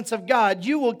presence of God,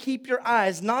 you will keep your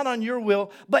eyes not on your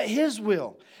will, but his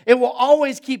will. It will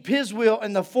always keep his will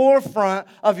in the forefront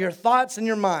of your thoughts and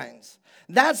your minds.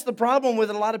 That's the problem with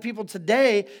a lot of people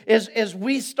today is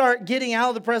we start getting out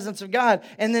of the presence of God,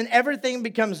 and then everything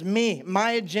becomes me,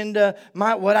 my agenda,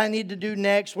 what I need to do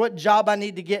next, what job I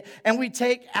need to get, and we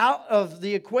take out of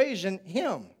the equation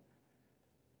him,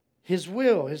 his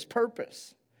will, his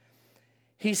purpose.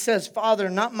 He says, Father,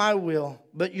 not my will,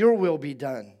 but your will be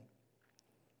done.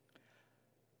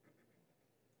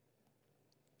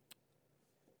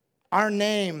 Our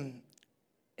name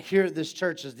here at this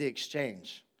church is The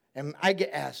Exchange. And I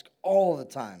get asked all the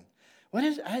time,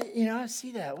 I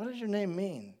see that. What does your name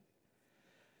mean?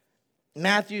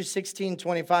 Matthew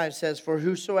 16:25 says, for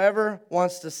whosoever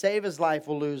wants to save his life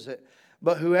will lose it,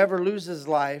 but whoever loses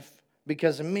life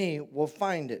because of me will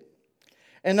find it.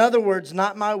 In other words,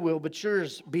 not my will, but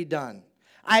yours be done.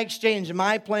 I exchange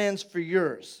my plans for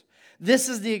yours. This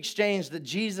is the exchange that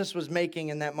Jesus was making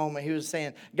in that moment. He was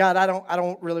saying, God, I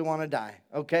don't really want to die,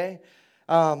 okay?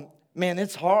 Man,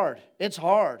 it's hard. It's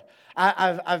hard.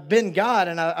 I've been God,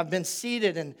 and I've been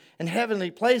seated in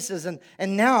heavenly places, and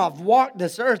now I've walked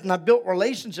this earth, and I've built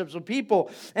relationships with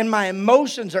people, and my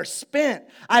emotions are spent.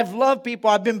 I've loved people.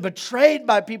 I've been betrayed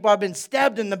by people. I've been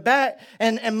stabbed in the back,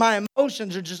 and my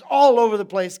emotions are just all over the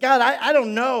place. God, I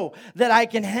don't know that I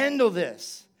can handle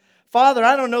this. Father,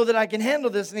 I don't know that I can handle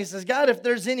this. And he says, God, if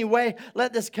there's any way,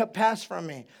 let this cup pass from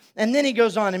me. And then he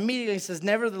goes on, immediately says,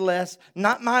 nevertheless,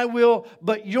 not my will,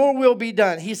 but your will be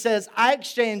done. He says, I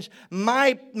exchange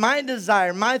my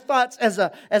desire, my thoughts as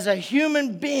a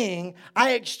human being,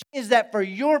 I exchange that for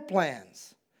your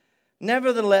plans.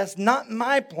 Nevertheless, not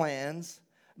my plans,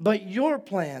 but your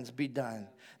plans be done.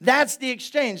 That's the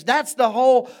exchange. That's the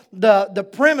whole, the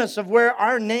premise of where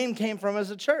our name came from as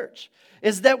a church.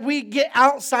 Is that we get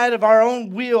outside of our own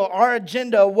will, our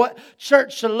agenda, what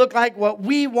church should look like, what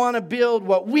we want to build,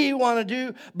 what we want to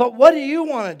do. But what do you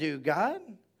want to do, God?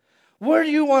 Where do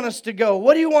you want us to go?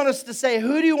 What do you want us to say?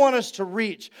 Who do you want us to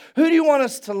reach? Who do you want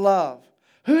us to love?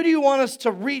 Who do you want us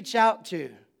to reach out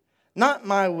to? Not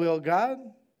my will, God,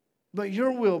 but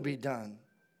your will be done.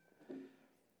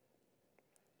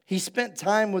 He spent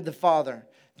time with the Father.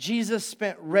 Jesus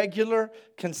spent regular,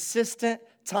 consistent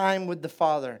time with the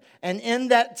Father. And in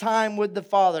that time with the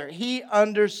Father, he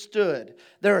understood.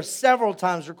 There are several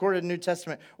times recorded in the New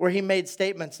Testament where he made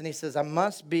statements and he says, I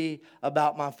must be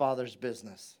about my Father's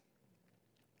business.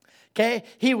 Okay?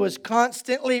 He was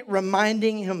constantly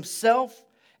reminding himself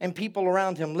and people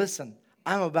around him, listen,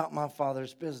 I'm about my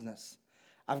Father's business.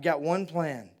 I've got one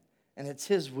plan, and it's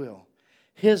his will.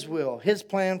 His will, his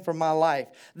plan for my life.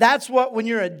 That's what, when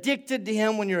you're addicted to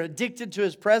him, when you're addicted to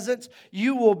his presence,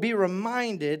 you will be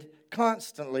reminded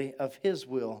constantly of his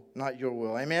will, not your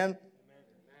will. Amen?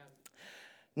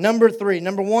 Number 3.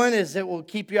 Number 1 is it will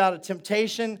keep you out of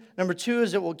temptation. Number 2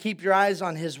 is it will keep your eyes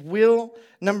on his will.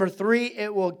 Number 3,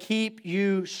 it will keep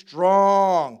you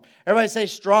strong. Everybody say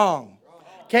strong.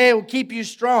 Okay, it will keep you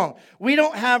strong. We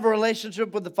don't have a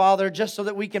relationship with the Father just so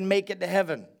that we can make it to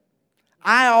heaven.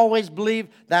 I always believe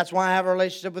that's why I have a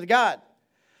relationship with God.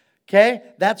 Okay?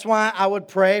 That's why I would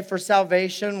pray for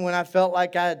salvation when I felt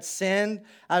like I had sinned.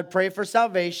 I'd pray for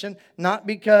salvation, not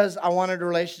because I wanted a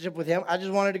relationship with him. I just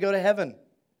wanted to go to heaven.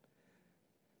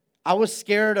 I was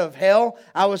scared of hell.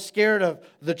 I was scared of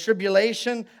the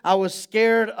tribulation. I was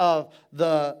scared of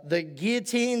the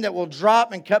guillotine that will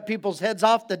drop and cut people's heads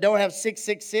off that don't have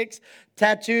 666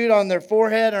 tattooed on their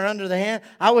forehead or under the hand.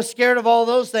 I was scared of all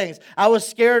those things. I was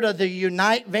scared of the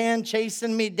Unite van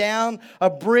chasing me down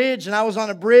a bridge, and I was on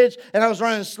a bridge, and I was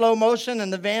running in slow motion,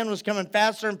 and the van was coming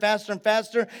faster and faster and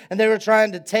faster, and they were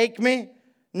trying to take me.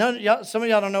 Some of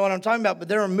y'all don't know what I'm talking about, but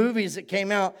there were movies that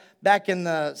came out back in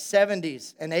the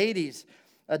 70s and 80s.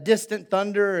 A Distant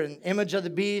Thunder and Image of the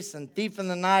Beast and Thief in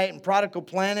the Night and Prodigal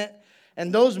Planet.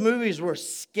 And those movies were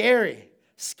scary.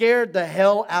 Scared the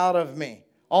hell out of me.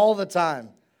 All the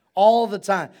time. All the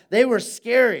time. They were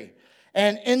scary.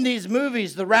 And in these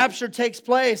movies, the rapture takes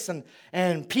place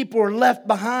and people are left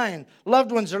behind.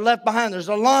 Loved ones are left behind. There's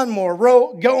a lawnmower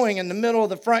going in the middle of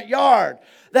the front yard.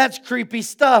 That's creepy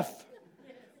stuff.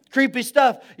 Creepy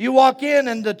stuff. You walk in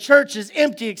and the church is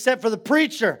empty except for the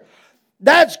preacher.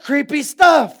 That's creepy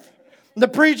stuff. The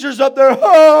preacher's up there,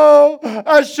 oh,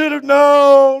 I should have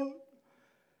known.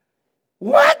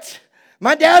 What?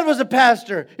 My dad was a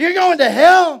pastor. You're going to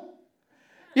hell?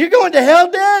 You're going to hell,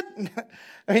 Dad?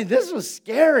 I mean, this was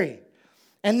scary.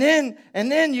 And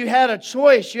then you had a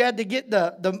choice. You had to get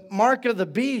the mark of the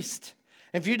beast.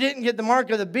 If you didn't get the mark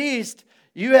of the beast,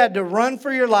 you had to run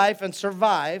for your life and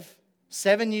survive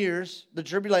 7 years, the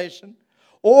tribulation,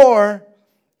 or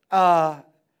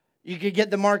you could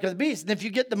get the mark of the beast. And if you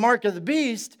get the mark of the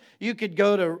beast, you could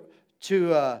go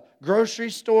to grocery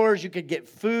stores, you could get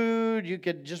food, you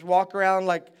could just walk around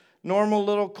like normal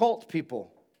little cult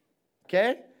people.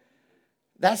 Okay?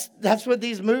 That's what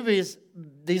these movies,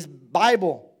 these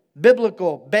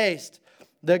biblical based,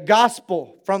 the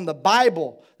gospel from the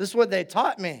Bible, this is what they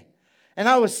taught me. And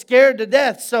I was scared to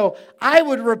death, so I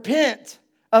would repent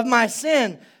of my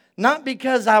sin, not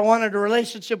because I wanted a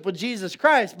relationship with Jesus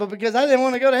Christ, but because I didn't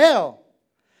want to go to hell.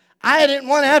 I didn't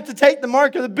want to have to take the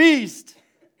mark of the beast.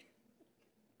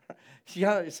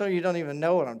 So you don't even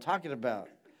know what I'm talking about.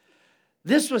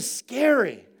 This was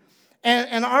scary.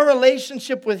 And our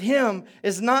relationship with him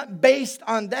is not based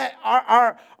on that.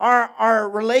 Our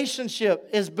relationship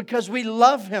is because we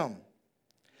love him.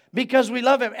 Because we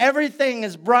love him. Everything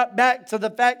is brought back to the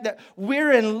fact that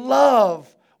we're in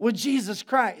love with Jesus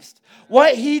Christ.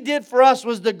 What he did for us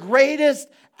was the greatest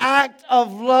act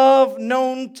of love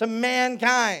known to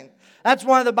mankind. That's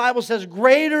why the Bible says,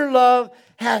 greater love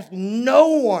hath no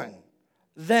one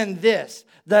than this,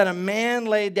 that a man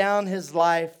lay down his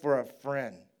life for a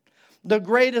friend. The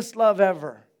greatest love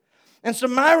ever. And so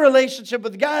my relationship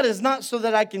with God is not so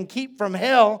that I can keep from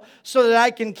hell, so that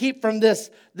I can keep from this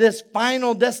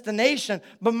final destination,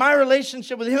 but my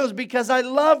relationship with him is because I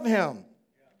love him.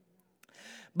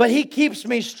 But he keeps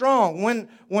me strong.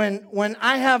 When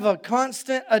I have a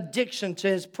constant addiction to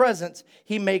his presence,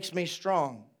 he makes me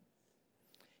strong.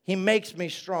 He makes me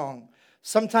strong.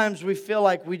 Sometimes we feel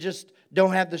like we just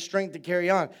don't have the strength to carry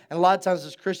on. And a lot of times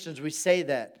as Christians, we say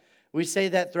that. We say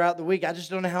that throughout the week. I just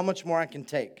don't know how much more I can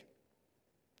take.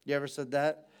 You ever said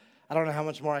that? I don't know how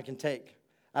much more I can take.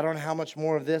 I don't know how much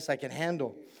more of this I can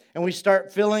handle. And we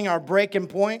start feeling our breaking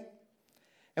point,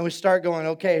 and we start going,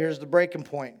 okay, here's the breaking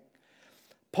point.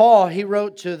 Paul, he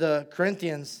wrote to the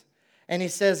Corinthians, and he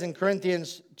says in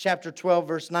Corinthians chapter 12,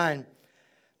 verse 9,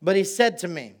 but he said to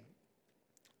me,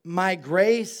 my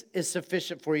grace is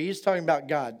sufficient for you. He's talking about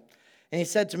God. And he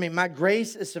said to me, my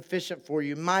grace is sufficient for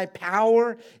you. My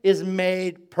power is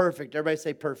made perfect. Everybody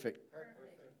say perfect.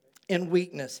 In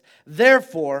weakness.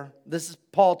 Therefore, this is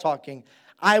Paul talking,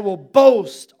 I will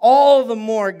boast all the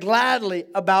more gladly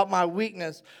about my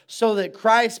weakness so that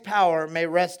Christ's power may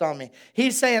rest on me.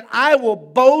 He's saying, I will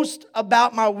boast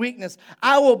about my weakness.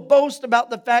 I will boast about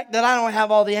the fact that I don't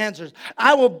have all the answers.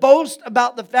 I will boast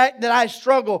about the fact that I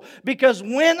struggle, because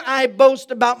when I boast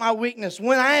about my weakness,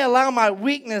 when I allow my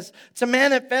weakness to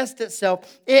manifest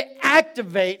itself, it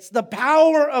activates the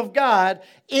power of God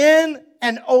in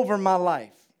and over my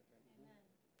life.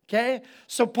 Okay?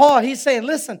 So Paul, he's saying,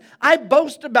 listen, I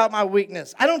boast about my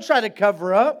weakness. I don't try to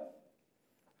cover up.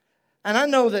 And I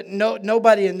know that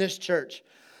nobody in this church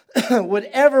would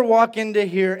ever walk into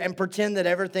here and pretend that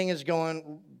everything is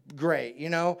going great. You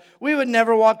know, we would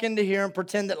never walk into here and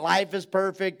pretend that life is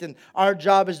perfect and our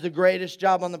job is the greatest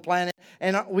job on the planet.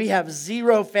 And we have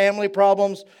zero family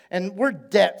problems and we're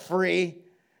debt free.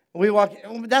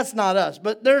 That's not us.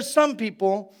 But there's some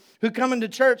people who come into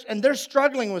church and they're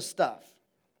struggling with stuff.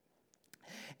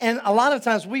 And a lot of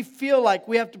times we feel like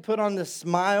we have to put on this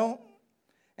smile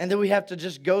and then we have to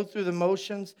just go through the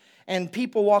motions. And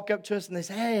people walk up to us and they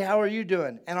say, hey, how are you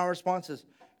doing? And our response is,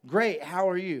 great, how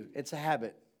are you? It's a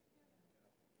habit.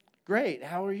 Great,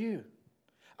 how are you?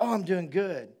 Oh, I'm doing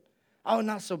good. Oh,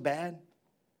 not so bad.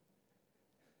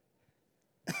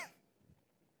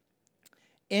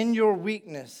 In your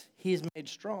weakness, he is made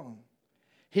strong.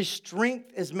 His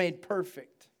strength is made perfect.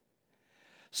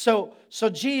 So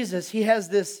Jesus, he has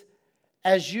this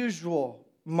as usual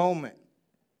moment.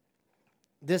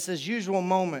 This as usual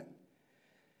moment.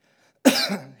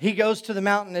 He goes to the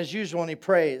mountain as usual and he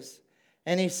prays.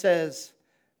 And he says,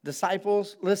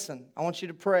 disciples, listen, I want you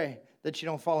to pray that you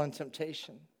don't fall in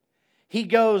temptation. He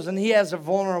goes and he has a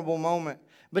vulnerable moment,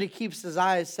 but he keeps his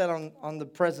eyes set on the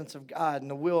presence of God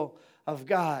and the will of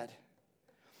God.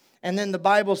 And then the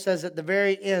Bible says at the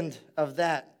very end of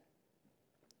that,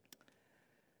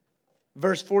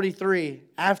 verse 43,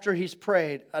 after he's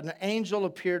prayed, an angel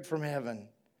appeared from heaven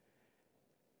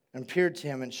and appeared to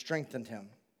him and strengthened him.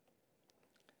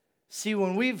 See,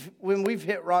 when we've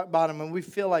hit rock bottom and we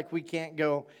feel like we can't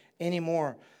go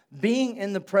anymore, being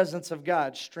in the presence of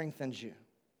God strengthens you.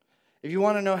 If you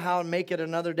want to know how to make it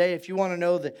another day, if you want to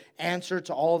know the answer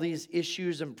to all these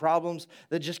issues and problems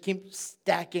that just keep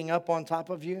stacking up on top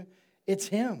of you, it's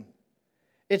him.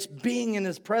 It's being in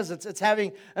his presence. It's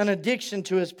having an addiction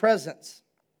to his presence.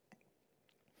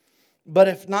 But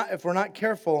if we're not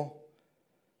careful,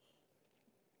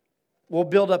 we'll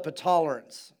build up a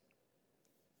tolerance.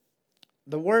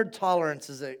 The word tolerance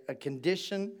is a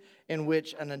condition in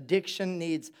which an addiction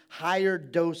needs higher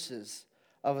doses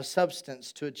of a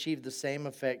substance to achieve the same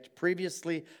effect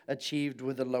previously achieved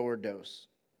with a lower dose.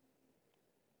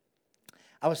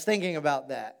 I was thinking about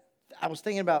that. I was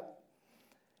thinking about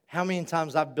how many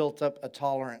times I've built up a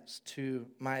tolerance to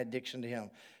my addiction to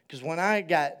him. Because when I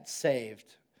got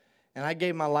saved and I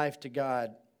gave my life to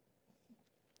God,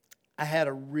 I had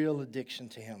a real addiction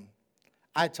to him.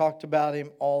 I talked about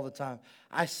him all the time.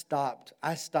 I stopped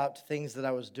things that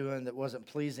I was doing that wasn't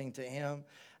pleasing to him.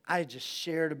 I just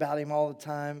shared about him all the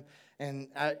time. And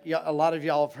a lot of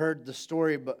y'all have heard the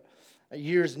story, but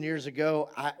years and years ago,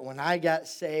 when I got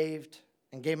saved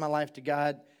and gave my life to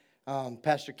God,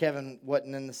 Pastor Kevin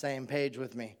wasn't in the same page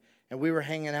with me. And we were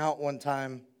hanging out one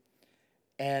time,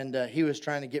 and he was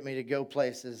trying to get me to go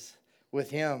places with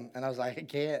him. And I was like, I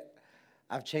can't.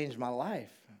 I've changed my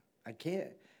life. I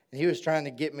can't. And he was trying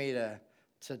to get me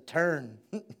to turn.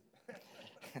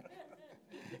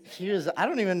 I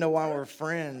don't even know why we're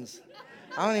friends.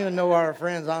 I don't even know why we're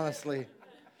friends, honestly.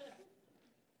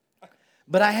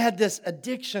 But I had this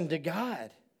addiction to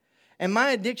God. And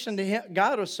my addiction to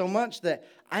God was so much that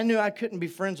I knew I couldn't be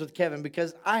friends with Kevin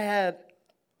because I had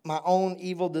my own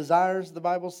evil desires, the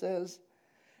Bible says.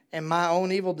 And my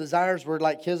own evil desires were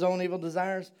like his own evil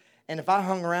desires. And if I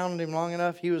hung around him long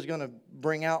enough, he was going to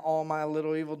bring out all my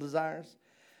little evil desires.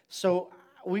 So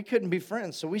we couldn't be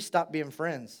friends. So we stopped being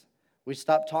friends. We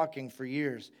stopped talking for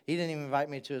years. He didn't even invite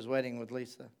me to his wedding with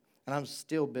Lisa. And I'm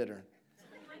still bitter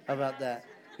about that.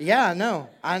 Yeah,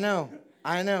 I know.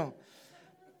 I know.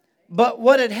 But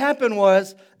what had happened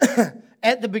was,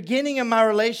 at the beginning of my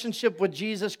relationship with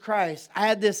Jesus Christ, I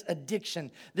had this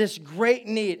addiction, this great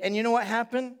need. And you know what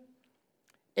happened?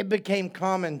 It became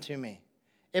common to me.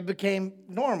 It became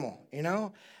normal, you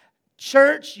know.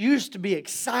 Church used to be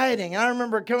exciting. I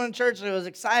remember coming to church and it was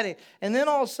exciting. And then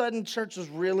all of a sudden, church was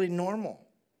really normal.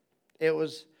 It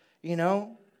was, you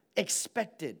know,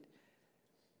 expected.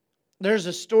 There's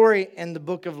a story in the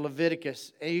book of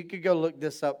Leviticus. And you could go look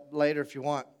this up later if you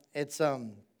want. It's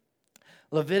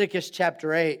Leviticus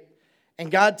chapter 8. And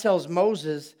God tells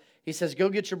Moses, he says, go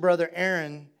get your brother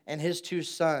Aaron and his 2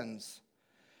 sons.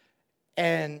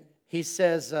 And he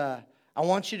says, I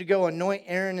want you to go anoint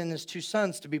Aaron and his 2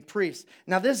 sons to be priests.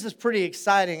 Now, this is pretty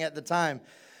exciting at the time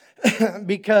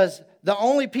because the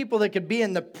only people that could be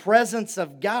in the presence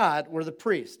of God were the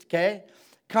priests, okay?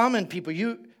 Common people.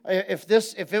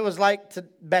 If it was like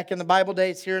back in the Bible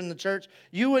days here in the church,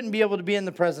 you wouldn't be able to be in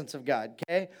the presence of God,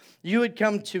 okay? You would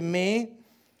come to me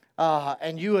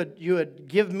and you would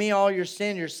give me all your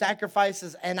sin, your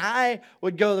sacrifices, and I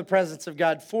would go to the presence of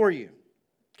God for you.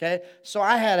 Okay, so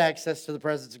I had access to the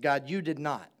presence of God. You did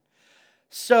not.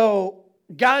 So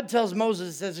God tells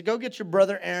Moses, he says, go get your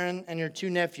brother Aaron and your 2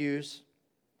 nephews.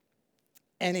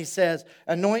 And he says,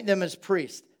 anoint them as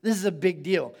priests. This is a big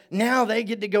deal. Now they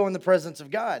get to go in the presence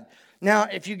of God. Now,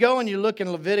 if you go and you look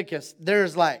in Leviticus,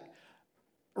 there's like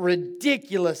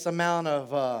ridiculous amount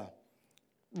of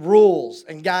rules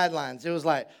and guidelines. It was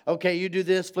like, okay, you do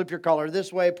this, flip your collar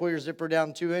this way, pull your zipper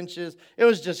down 2 inches. It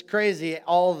was just crazy,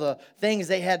 all the things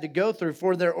they had to go through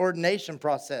for their ordination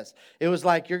process. It was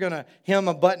like you're going to hem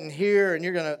a button here, and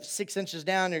you're going to 6 inches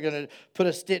down, you're going to put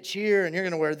a stitch here, and you're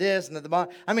going to wear this, and at the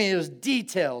bottom. I mean, it was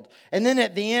detailed. And then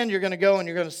at the end, you're going to go and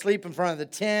you're going to sleep in front of the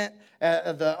tent,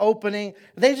 the opening.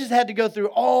 They just had to go through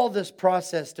all this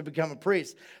process to become a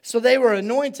priest. So they were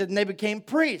anointed and they became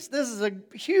priests. This is a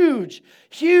huge,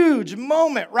 huge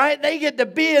moment, right? They get to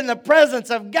be in the presence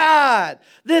of God.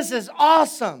 This is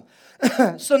awesome.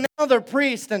 So now they're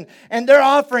priests and they're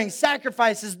offering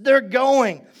sacrifices. They're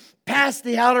going past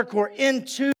the outer court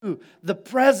into the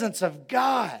presence of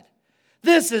God.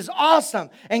 This is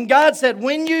awesome. And God said,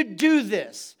 when you do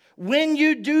this,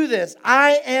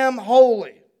 I am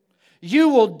holy. You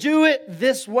will do it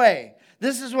this way.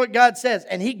 This is what God says.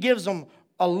 And he gives them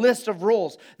a list of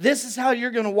rules. This is how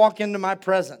you're going to walk into my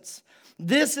presence.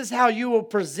 This is how you will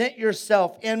present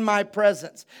yourself in my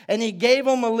presence. And he gave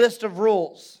them a list of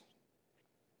rules.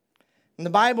 And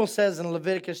the Bible says in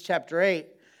Leviticus chapter 8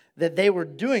 that they were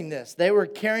doing this. They were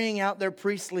carrying out their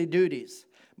priestly duties.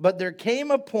 But there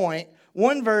came a point,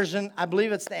 one version, I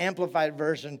believe it's the Amplified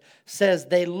version, says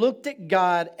they looked at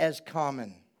God as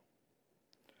common.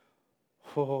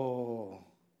 Oh,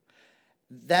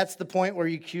 that's the point where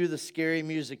you cue the scary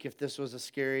music if this was a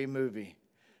scary movie.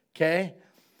 Okay?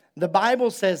 The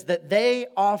Bible says that they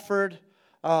offered,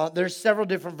 there's several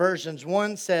different versions.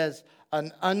 One says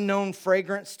an unknown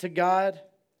fragrance to God,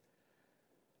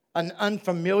 an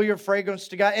unfamiliar fragrance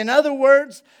to God. In other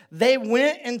words, they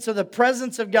went into the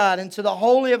presence of God, into the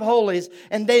Holy of Holies,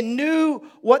 and they knew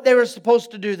what they were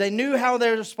supposed to do. They knew how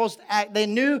they were supposed to act. They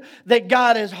knew that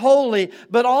God is holy,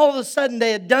 but all of a sudden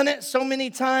they had done it so many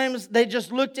times, they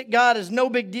just looked at God as no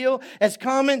big deal, as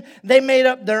common. They made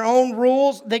up their own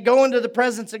rules. They go into the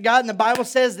presence of God, and the Bible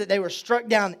says that they were struck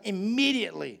down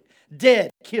immediately,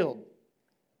 dead, killed.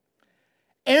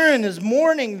 Aaron is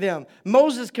mourning them.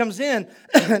 Moses comes in.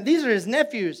 These are his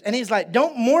nephews. And he's like,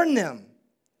 don't mourn them.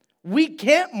 We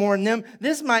can't mourn them.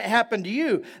 This might happen to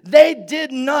you. They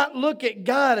did not look at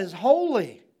God as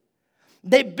holy.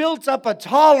 They built up a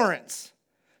tolerance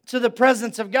to the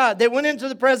presence of God. They went into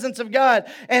the presence of God.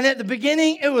 And at the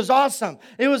beginning, it was awesome.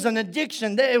 It was an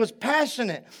addiction. It was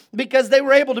passionate because they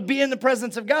were able to be in the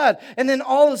presence of God. And then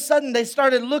all of a sudden, they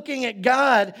started looking at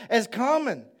God as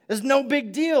common. It's no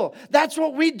big deal. That's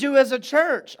what we do as a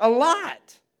church, a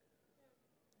lot.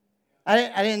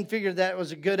 I didn't figure that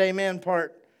was a good amen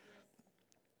part.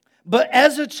 But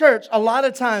as a church, a lot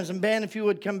of times, and Ben, if you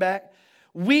would come back,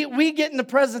 we get in the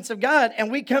presence of God and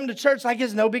we come to church like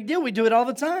it's no big deal. We do it all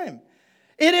the time.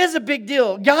 It is a big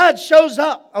deal. God shows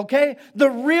up, okay? The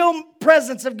real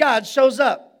presence of God shows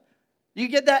up. You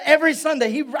get that every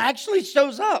Sunday. He actually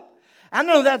shows up. I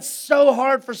know that's so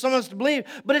hard for some of us to believe,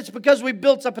 but it's because we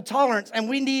built up a tolerance and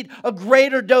we need a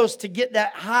greater dose to get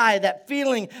that high, that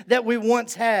feeling that we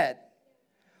once had.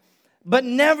 But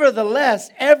nevertheless,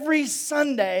 every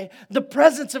Sunday, the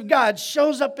presence of God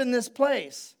shows up in this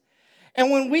place. And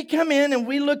when we come in and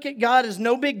we look at God as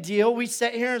no big deal, we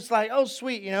sit here and it's like, oh,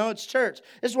 sweet, it's church.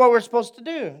 This is what we're supposed to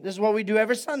do. This is what we do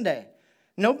every Sunday.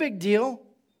 No big deal.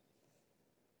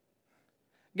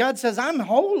 God says, I'm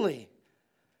holy.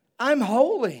 I'm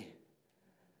holy.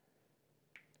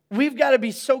 We've got to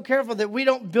be so careful that we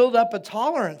don't build up a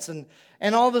tolerance and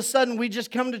all of a sudden we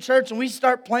just come to church and we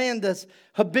start playing this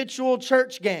habitual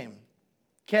church game.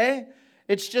 Okay?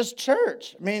 It's just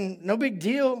church. I mean, no big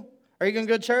deal. Are you going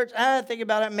to go to church? Think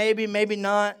about it. Maybe, maybe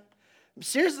not.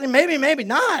 Seriously, maybe, maybe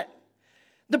not.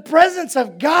 The presence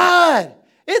of God.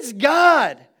 It's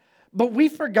God. But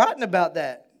we've forgotten about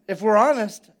that, if we're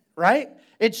honest, right?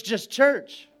 It's just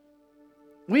church.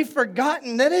 We've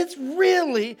forgotten that it's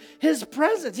really His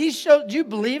presence. Do you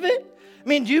believe it? I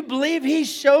mean, do you believe He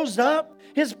shows up,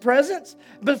 His presence?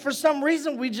 But for some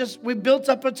reason, we built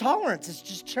up a tolerance. It's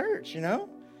just church, you know?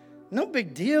 No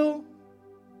big deal.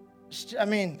 I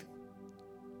mean,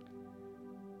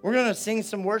 we're going to sing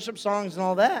some worship songs and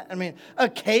all that. I mean,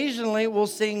 occasionally we'll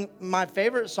sing my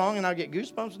favorite song and I'll get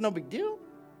goosebumps. No big deal.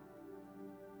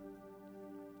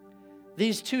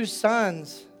 These two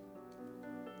sons,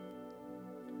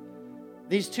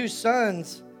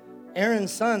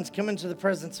 Aaron's sons, come into the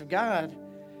presence of God,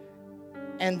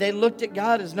 and they looked at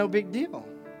God as no big deal.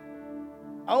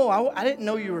 Oh, I didn't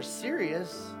know you were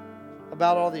serious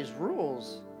about all these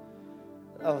rules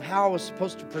of how I was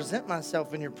supposed to present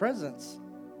myself in your presence.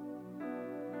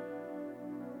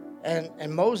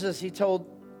 And Moses, he told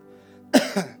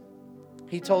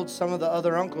some of the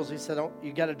other uncles, he said, oh,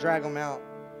 you got to drag them out.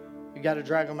 You got to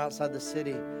drag them outside the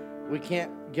city. We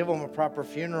can't give them a proper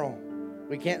funeral.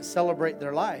 We can't celebrate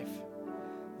their life.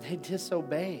 They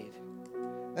disobeyed.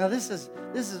 Now this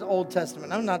is Old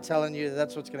Testament. I'm not telling you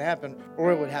that's what's going to happen,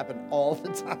 or it would happen all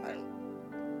the time.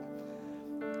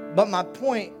 But my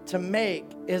point to make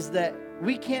is that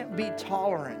we can't be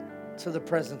tolerant to the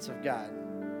presence of God.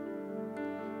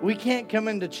 We can't come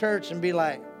into church and be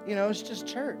like, it's just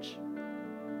church.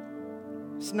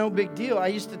 It's no big deal. I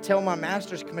used to tell my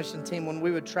master's commission team when we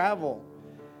would travel,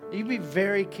 you be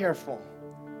very careful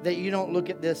that you don't look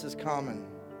at this as common.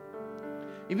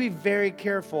 You be very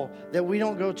careful that we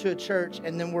don't go to a church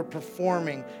and then we're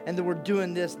performing and then we're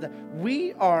doing this.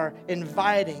 We are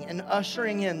inviting and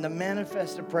ushering in the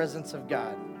manifested presence of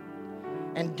God.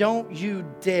 And don't you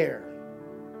dare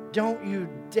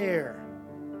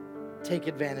take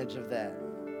advantage of that.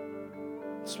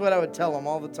 That's what I would tell them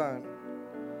all the time.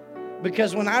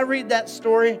 Because when I read that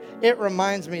story, it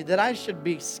reminds me that I should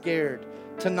be scared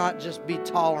to not just be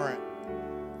tolerant.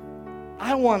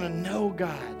 I want to know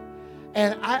God.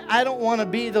 And I don't want to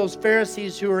be those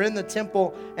Pharisees who are in the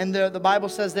temple and the Bible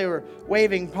says they were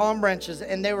waving palm branches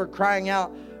and they were crying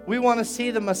out, we want to see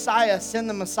the Messiah, send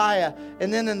the Messiah.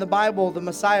 And then in the Bible, the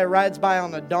Messiah rides by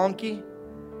on a donkey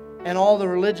and all the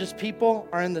religious people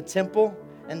are in the temple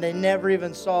and they never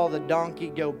even saw the donkey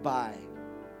go by.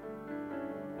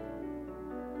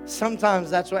 Sometimes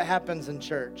that's what happens in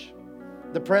church.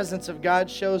 The presence of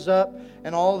God shows up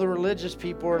and all the religious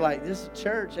people are like, this is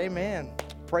church, amen.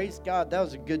 Praise God, that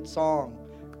was a good song.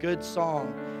 Good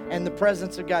song. And the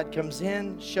presence of God comes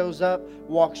in, shows up,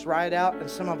 walks right out, and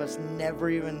some of us never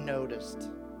even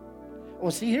noticed.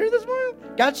 Was he here this morning?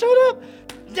 God showed up?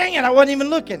 Dang it, I wasn't even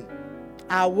looking.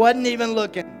 I wasn't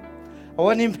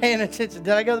even paying attention.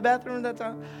 Did I go to the bathroom at that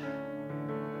time?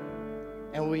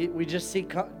 And we just see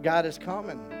God is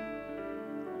common.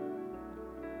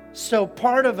 So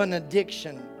part of an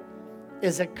addiction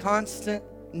is a constant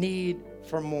need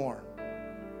for more.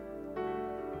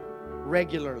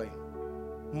 Regularly,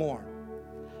 more.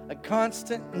 A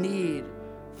constant need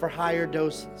for higher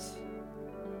doses.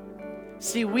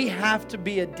 See, we have to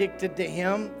be addicted to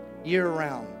Him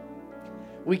year-round.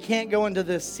 We can't go into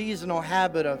this seasonal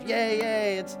habit of,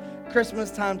 yay, it's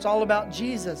Christmas time, it's all about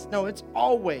Jesus. No, it's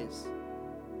always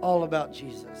all about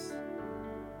Jesus.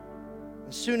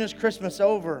 As soon as Christmas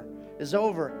is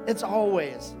over, it's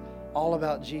always all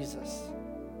about Jesus.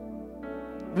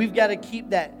 We've got to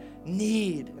keep that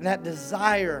need and that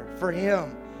desire for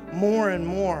Him more and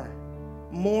more.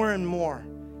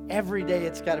 Every day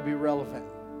it's got to be relevant.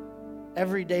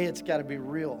 Every day it's got to be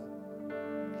real.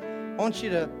 I want you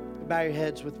to bow your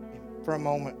heads with me for a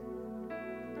moment.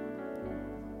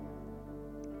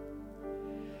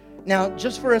 Now,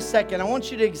 just for a second, I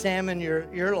want you to examine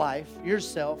your life,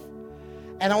 yourself,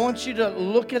 and I want you to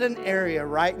look at an area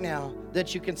right now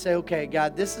that you can say, okay,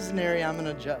 God, this is an area I'm going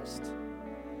to adjust.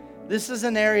 This is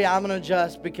an area I'm going to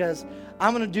adjust because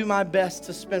I'm going to do my best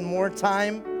to spend more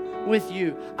time with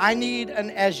you. I need an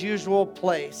as usual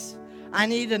place. I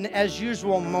need an as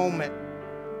usual moment.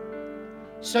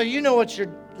 So you know what your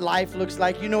life looks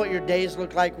like. You know what your days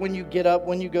look like, when you get up,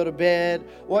 when you go to bed,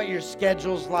 what your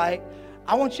schedule's like.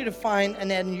 I want you to find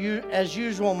an as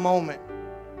usual moment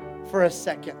for a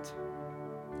second.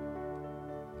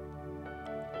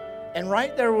 And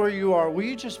right there where you are, will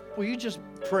you just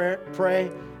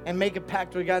pray and make a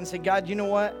pact with God and say, God, you know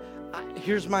what?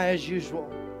 Here's my as usual.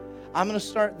 I'm going to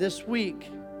start this week.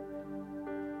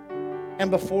 And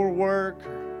before work,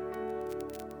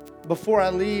 or before I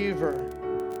leave, or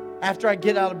after I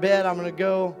get out of bed, I'm going to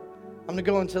go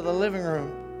into the living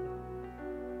room.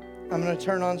 I'm going to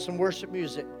turn on some worship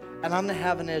music, and I'm going to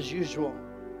have an as usual.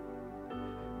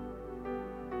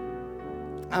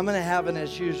 I'm going to have an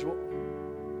as usual.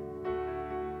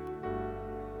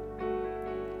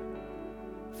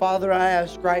 Father, I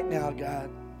ask right now, God,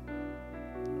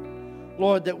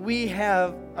 Lord, that we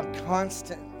have a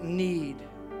constant need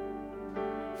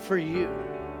for you,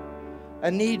 a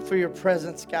need for your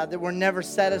presence, God, that we're never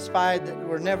satisfied, that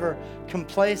we're never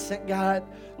complacent, God.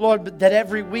 Lord, but that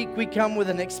every week we come with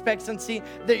an expectancy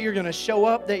that you're going to show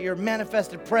up, that your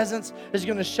manifested presence is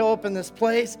going to show up in this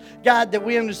place. God, that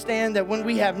we understand that when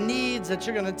we have needs, that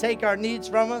you're going to take our needs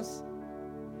from us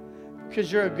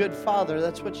because you're a good Father.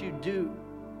 That's what you do.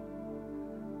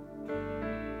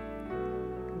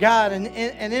 God, and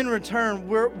in return,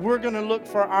 we're going to look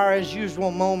for our as usual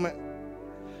moment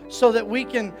so that we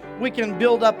can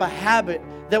build up a habit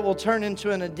that will turn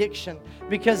into an addiction.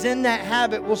 Because in that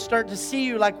habit, we'll start to see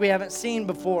you like we haven't seen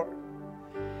before.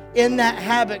 In that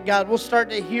habit, God, we'll start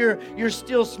to hear your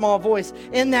still small voice.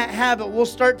 In that habit, we'll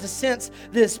start to sense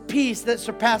this peace that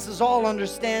surpasses all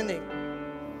understanding.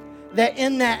 That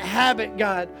in that habit,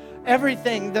 God,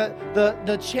 everything,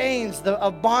 the chains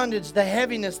of bondage, the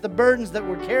heaviness, the burdens that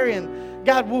we're carrying,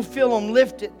 God, we'll feel them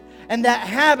lifted. And that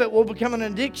habit will become an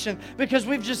addiction because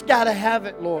we've just got to have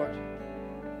it, Lord.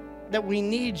 That we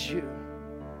need you.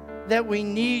 That we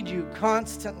need you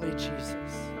constantly, Jesus.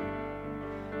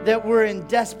 That we're in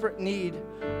desperate need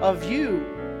of you,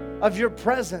 of your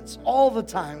presence all the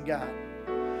time, God.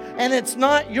 And it's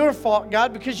not your fault,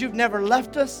 God, because you've never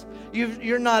left us.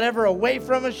 You're not ever away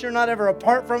from us. You're not ever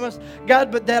apart from us, God,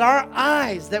 but that our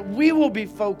eyes, that we will be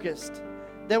focused,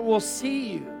 that we'll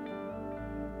see you,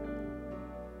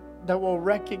 that we'll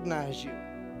recognize you.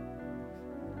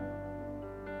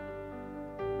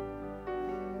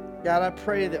 God, I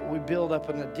pray that we build up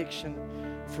an addiction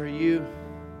for you,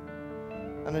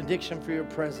 an addiction for your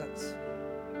presence.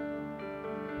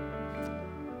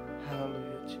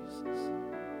 Hallelujah, Jesus.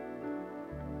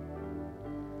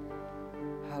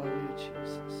 Hallelujah,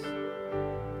 Jesus.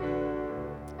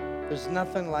 There's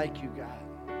nothing like you, God.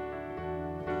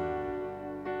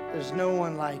 There's no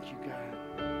one like you, God.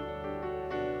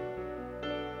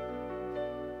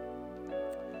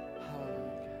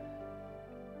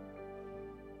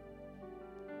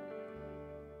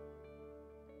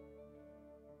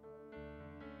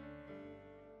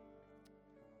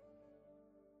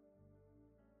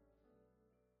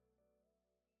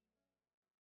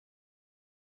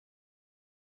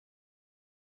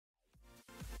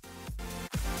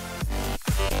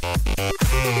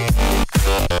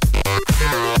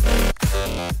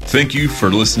 Thank you for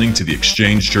listening to the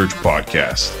Exchange Church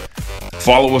podcast.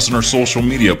 Follow us on our social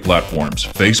media platforms,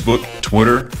 Facebook,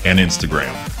 Twitter, and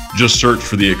Instagram. Just search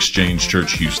for the Exchange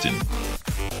Church Houston.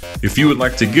 If you would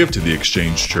like to give to the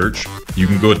Exchange Church, you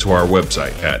can go to our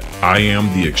website at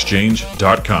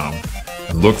iamtheexchange.com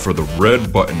and look for the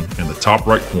red button in the top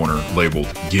right corner labeled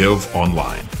Give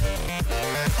Online.